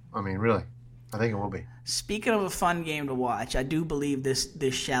watch. I mean, really, I think it will be. Speaking of a fun game to watch, I do believe this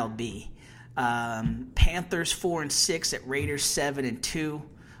shall be. Panthers 4-6 at Raiders 7-2.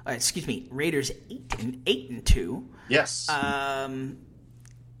 Raiders 8-2. Yes.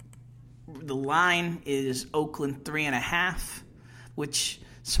 The line is Oakland 3.5, which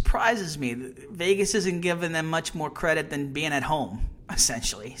surprises me. Vegas isn't giving them much more credit than being at home,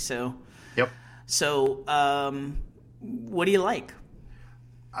 essentially. So, yep. So, what do you like?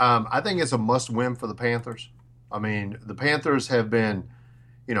 I think it's a must-win for the Panthers. I mean, the Panthers have been,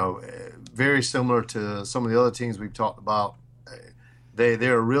 very similar to some of the other teams we've talked about.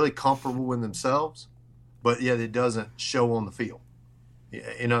 They're really comfortable with themselves, but yet it doesn't show on the field.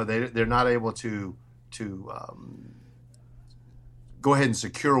 They're not able to go ahead and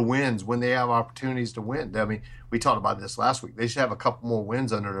secure wins when they have opportunities to win. I mean, we talked about this last week. They should have a couple more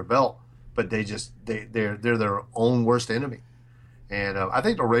wins under their belt, but they're their own worst enemy. And I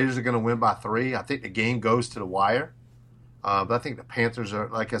think the Raiders are going to win by 3. I think the game goes to the wire. But I think the Panthers are,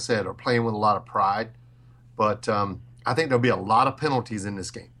 like I said, are playing with a lot of pride. But I think there'll be a lot of penalties in this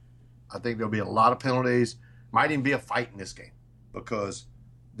game. I think there'll be a lot of penalties. Might even be a fight in this game because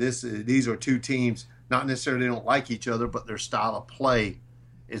these are two teams. Not necessarily they don't like each other, but their style of play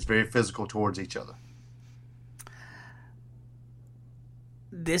is very physical towards each other.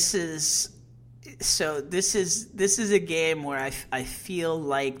 This is a game where I feel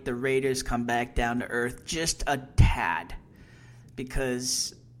like the Raiders come back down to earth just a tad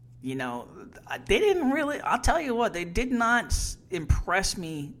because, they didn't really – I'll tell you what, they did not impress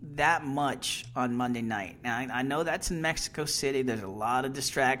me that much on Monday night. Now, I know that's in Mexico City. There's a lot of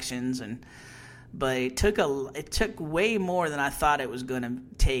distractions but it took way more than I thought it was going to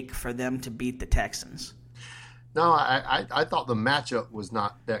take for them to beat the Texans. No, I thought the matchup was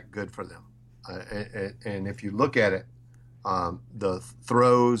not that good for them. And if you look at it, the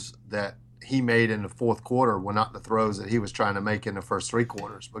throws that he made in the fourth quarter were not the throws that he was trying to make in the first 3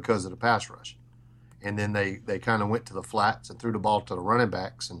 quarters because of the pass rush. And then they kind of went to the flats and threw the ball to the running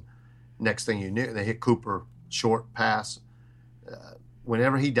backs. And next thing you knew, they hit Cooper short pass.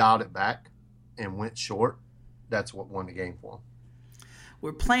 Whenever he dialed it back and went short, that's what won the game for him.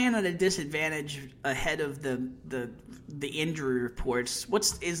 We're playing at a disadvantage ahead of the injury reports.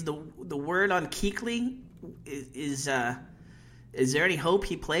 Is the word on Kuechly? Is there any hope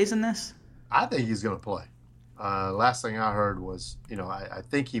he plays in this? I think he's going to play. Last thing I heard was, I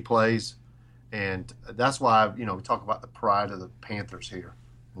think he plays, and that's why, we talk about the pride of the Panthers here,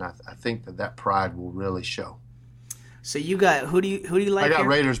 and I think that pride will really show. So you got who do you like? I got here?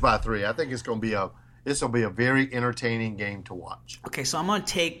 Raiders by 3. I think it's going to be a very entertaining game to watch. Okay, so I'm gonna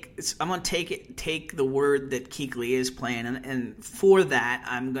take the word that Kuechly is playing, and for that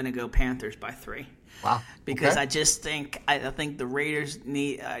I'm gonna go Panthers by 3. Wow! Because okay. I just think I think the Raiders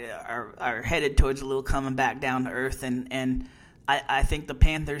are headed towards a little coming back down to earth, and I think the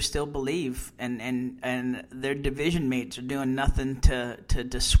Panthers still believe, and their division mates are doing nothing to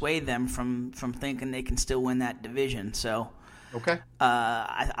dissuade them from thinking they can still win that division. So. Okay.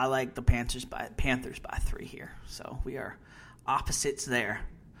 I like the Panthers by 3 here. So we are opposites there.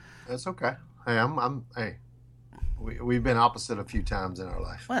 That's okay. Hey, we've been opposite a few times in our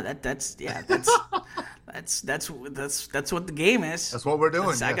life. Well, that's what the game is. That's what we're doing.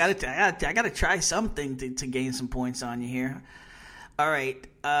 Yes. I gotta try something to gain some points on you here. All right.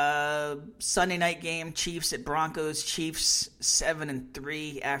 Sunday night game: Chiefs at Broncos. Chiefs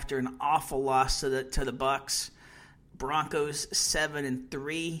 7-3 after an awful loss to the Bucs. Broncos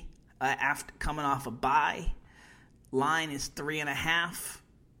 7-3 after coming off a bye. Line is 3.5.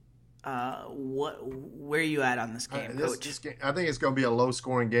 Where are you at on this game, Coach? This game, I think it's going to be a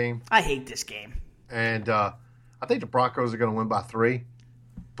low-scoring game. I hate this game, and I think the Broncos are going to win by 3.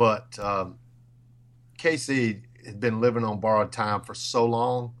 But KC has been living on borrowed time for so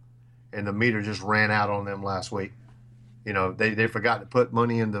long, and the meter just ran out on them last week. They forgot to put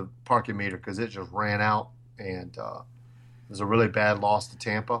money in the parking meter because it just ran out. And it was a really bad loss to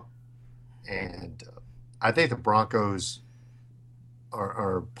Tampa. And I think the Broncos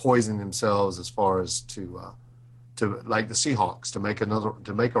are poisoning themselves as far as to like the Seahawks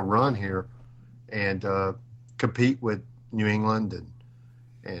to make a run here and compete with New England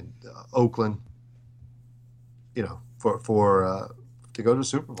and Oakland. For to go to the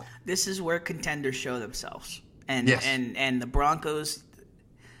Super Bowl. This is where contenders show themselves, and yes. and the Broncos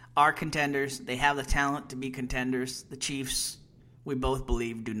are contenders. They have the talent to be contenders. The Chiefs, we both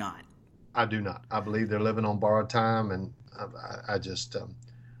believe, do not. I do not. I believe they're living on borrowed time, and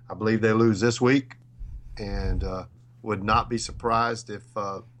I believe they lose this week, and would not be surprised if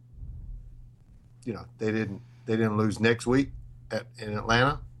they didn't lose next week in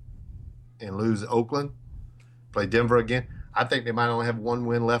Atlanta and lose Oakland, play Denver again. I think they might only have one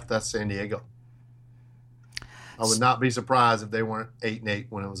win left. That's San Diego. I would not be surprised if they weren't 8-8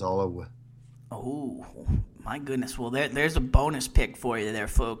 when it was all over with. Oh, my goodness. Well, there's a bonus pick for you there,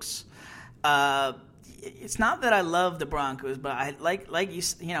 folks. It's not that I love the Broncos, but I like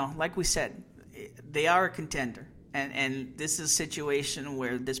we said, they are a contender. And this is a situation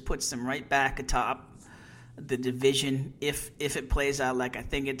where this puts them right back atop the division if it plays out like I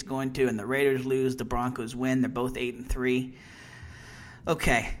think it's going to, and the Raiders lose, the Broncos win. They're both 8-3.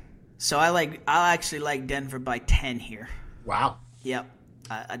 Okay. So I actually like Denver by 10 here. Wow. Yep.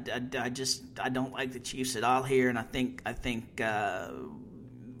 I don't like the Chiefs at all here, and I think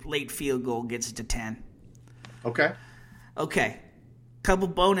late field goal gets it to 10. Okay. Couple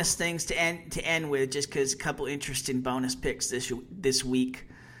bonus things to end with, just because a couple interesting bonus picks this week.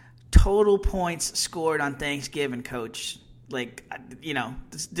 Total points scored on Thanksgiving, Coach. Like,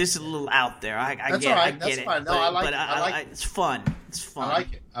 this is a little out there. I That's get, all right. I get That's it. fine. No, but, I like but it. I like it. It's fun. It's fun.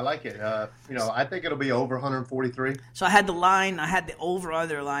 I like it. I think it'll be over 143. So I had the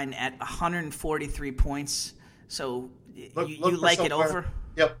over-under line at 143 points. So you like it over?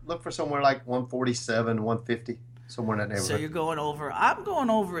 Yep. Look for somewhere like 147, 150, somewhere in that neighborhood. So you're going over. I'm going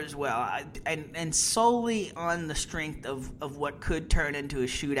over as well. And solely on the strength of what could turn into a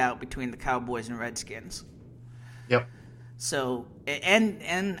shootout between the Cowboys and Redskins. Yep. So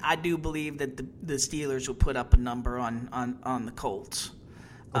and I do believe that the Steelers will put up a number on the Colts.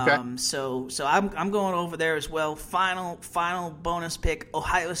 Okay. So I'm going over there as well. Final bonus pick: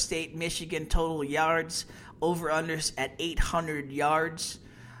 Ohio State, Michigan total yards over/unders at 800 yards.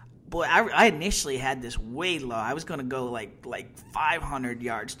 Boy, I initially had this way low. I was going to go like 500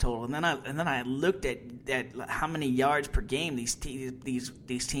 yards total, and then I looked at how many yards per game these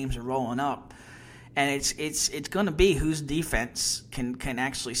teams are rolling up. And it's going to be whose defense can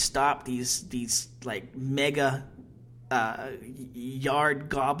actually stop these like mega yard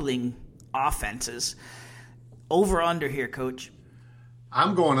gobbling offenses. Over under here, Coach.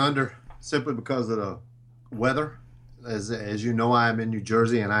 I'm going under simply because of the weather. As you know, I am in New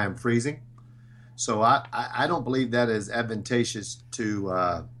Jersey and I am freezing, so I don't believe that is advantageous to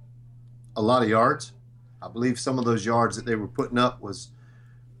a lot of yards. I believe some of those yards that they were putting up was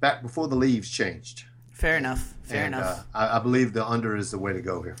back before the leaves changed. Fair enough. I believe the under is the way to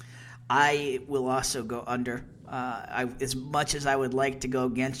go here. I will also go under. As much as I would like to go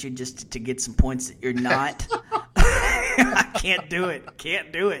against you just to get some points that you're not, I can't do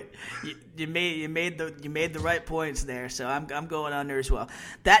it. You made the right points there, so I'm going under as well.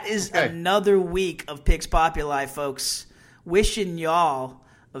 That is another week of Pix Populi, folks. Wishing y'all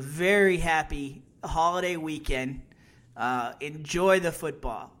a very happy holiday weekend. Enjoy the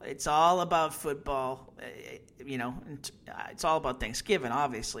football. It's all about football. It's all about Thanksgiving,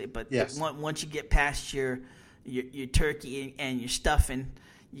 obviously. But yes. Once you get past your turkey and your stuffing,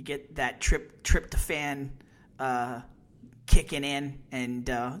 you get that tryptophan kicking in.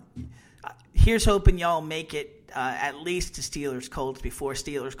 And here's hoping y'all make it at least to Steelers-Colts before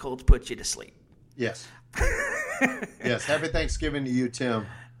Steelers-Colts put you to sleep. Yes. Yes. Happy Thanksgiving to you, Tim,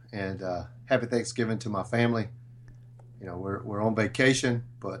 and happy Thanksgiving to my family. We're on vacation,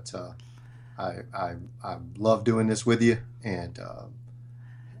 but I love doing this with you, and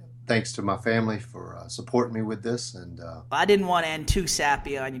thanks to my family for supporting me with this. And I didn't want to end too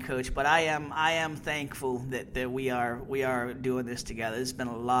sappy on you, Coach, but I am thankful that we are doing this together. It's been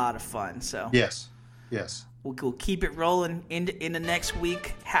a lot of fun. So yes. We'll keep it rolling into next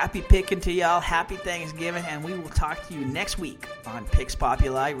week. Happy picking to y'all. Happy Thanksgiving, and we will talk to you next week on Pix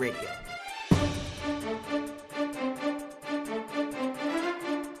Populi Radio.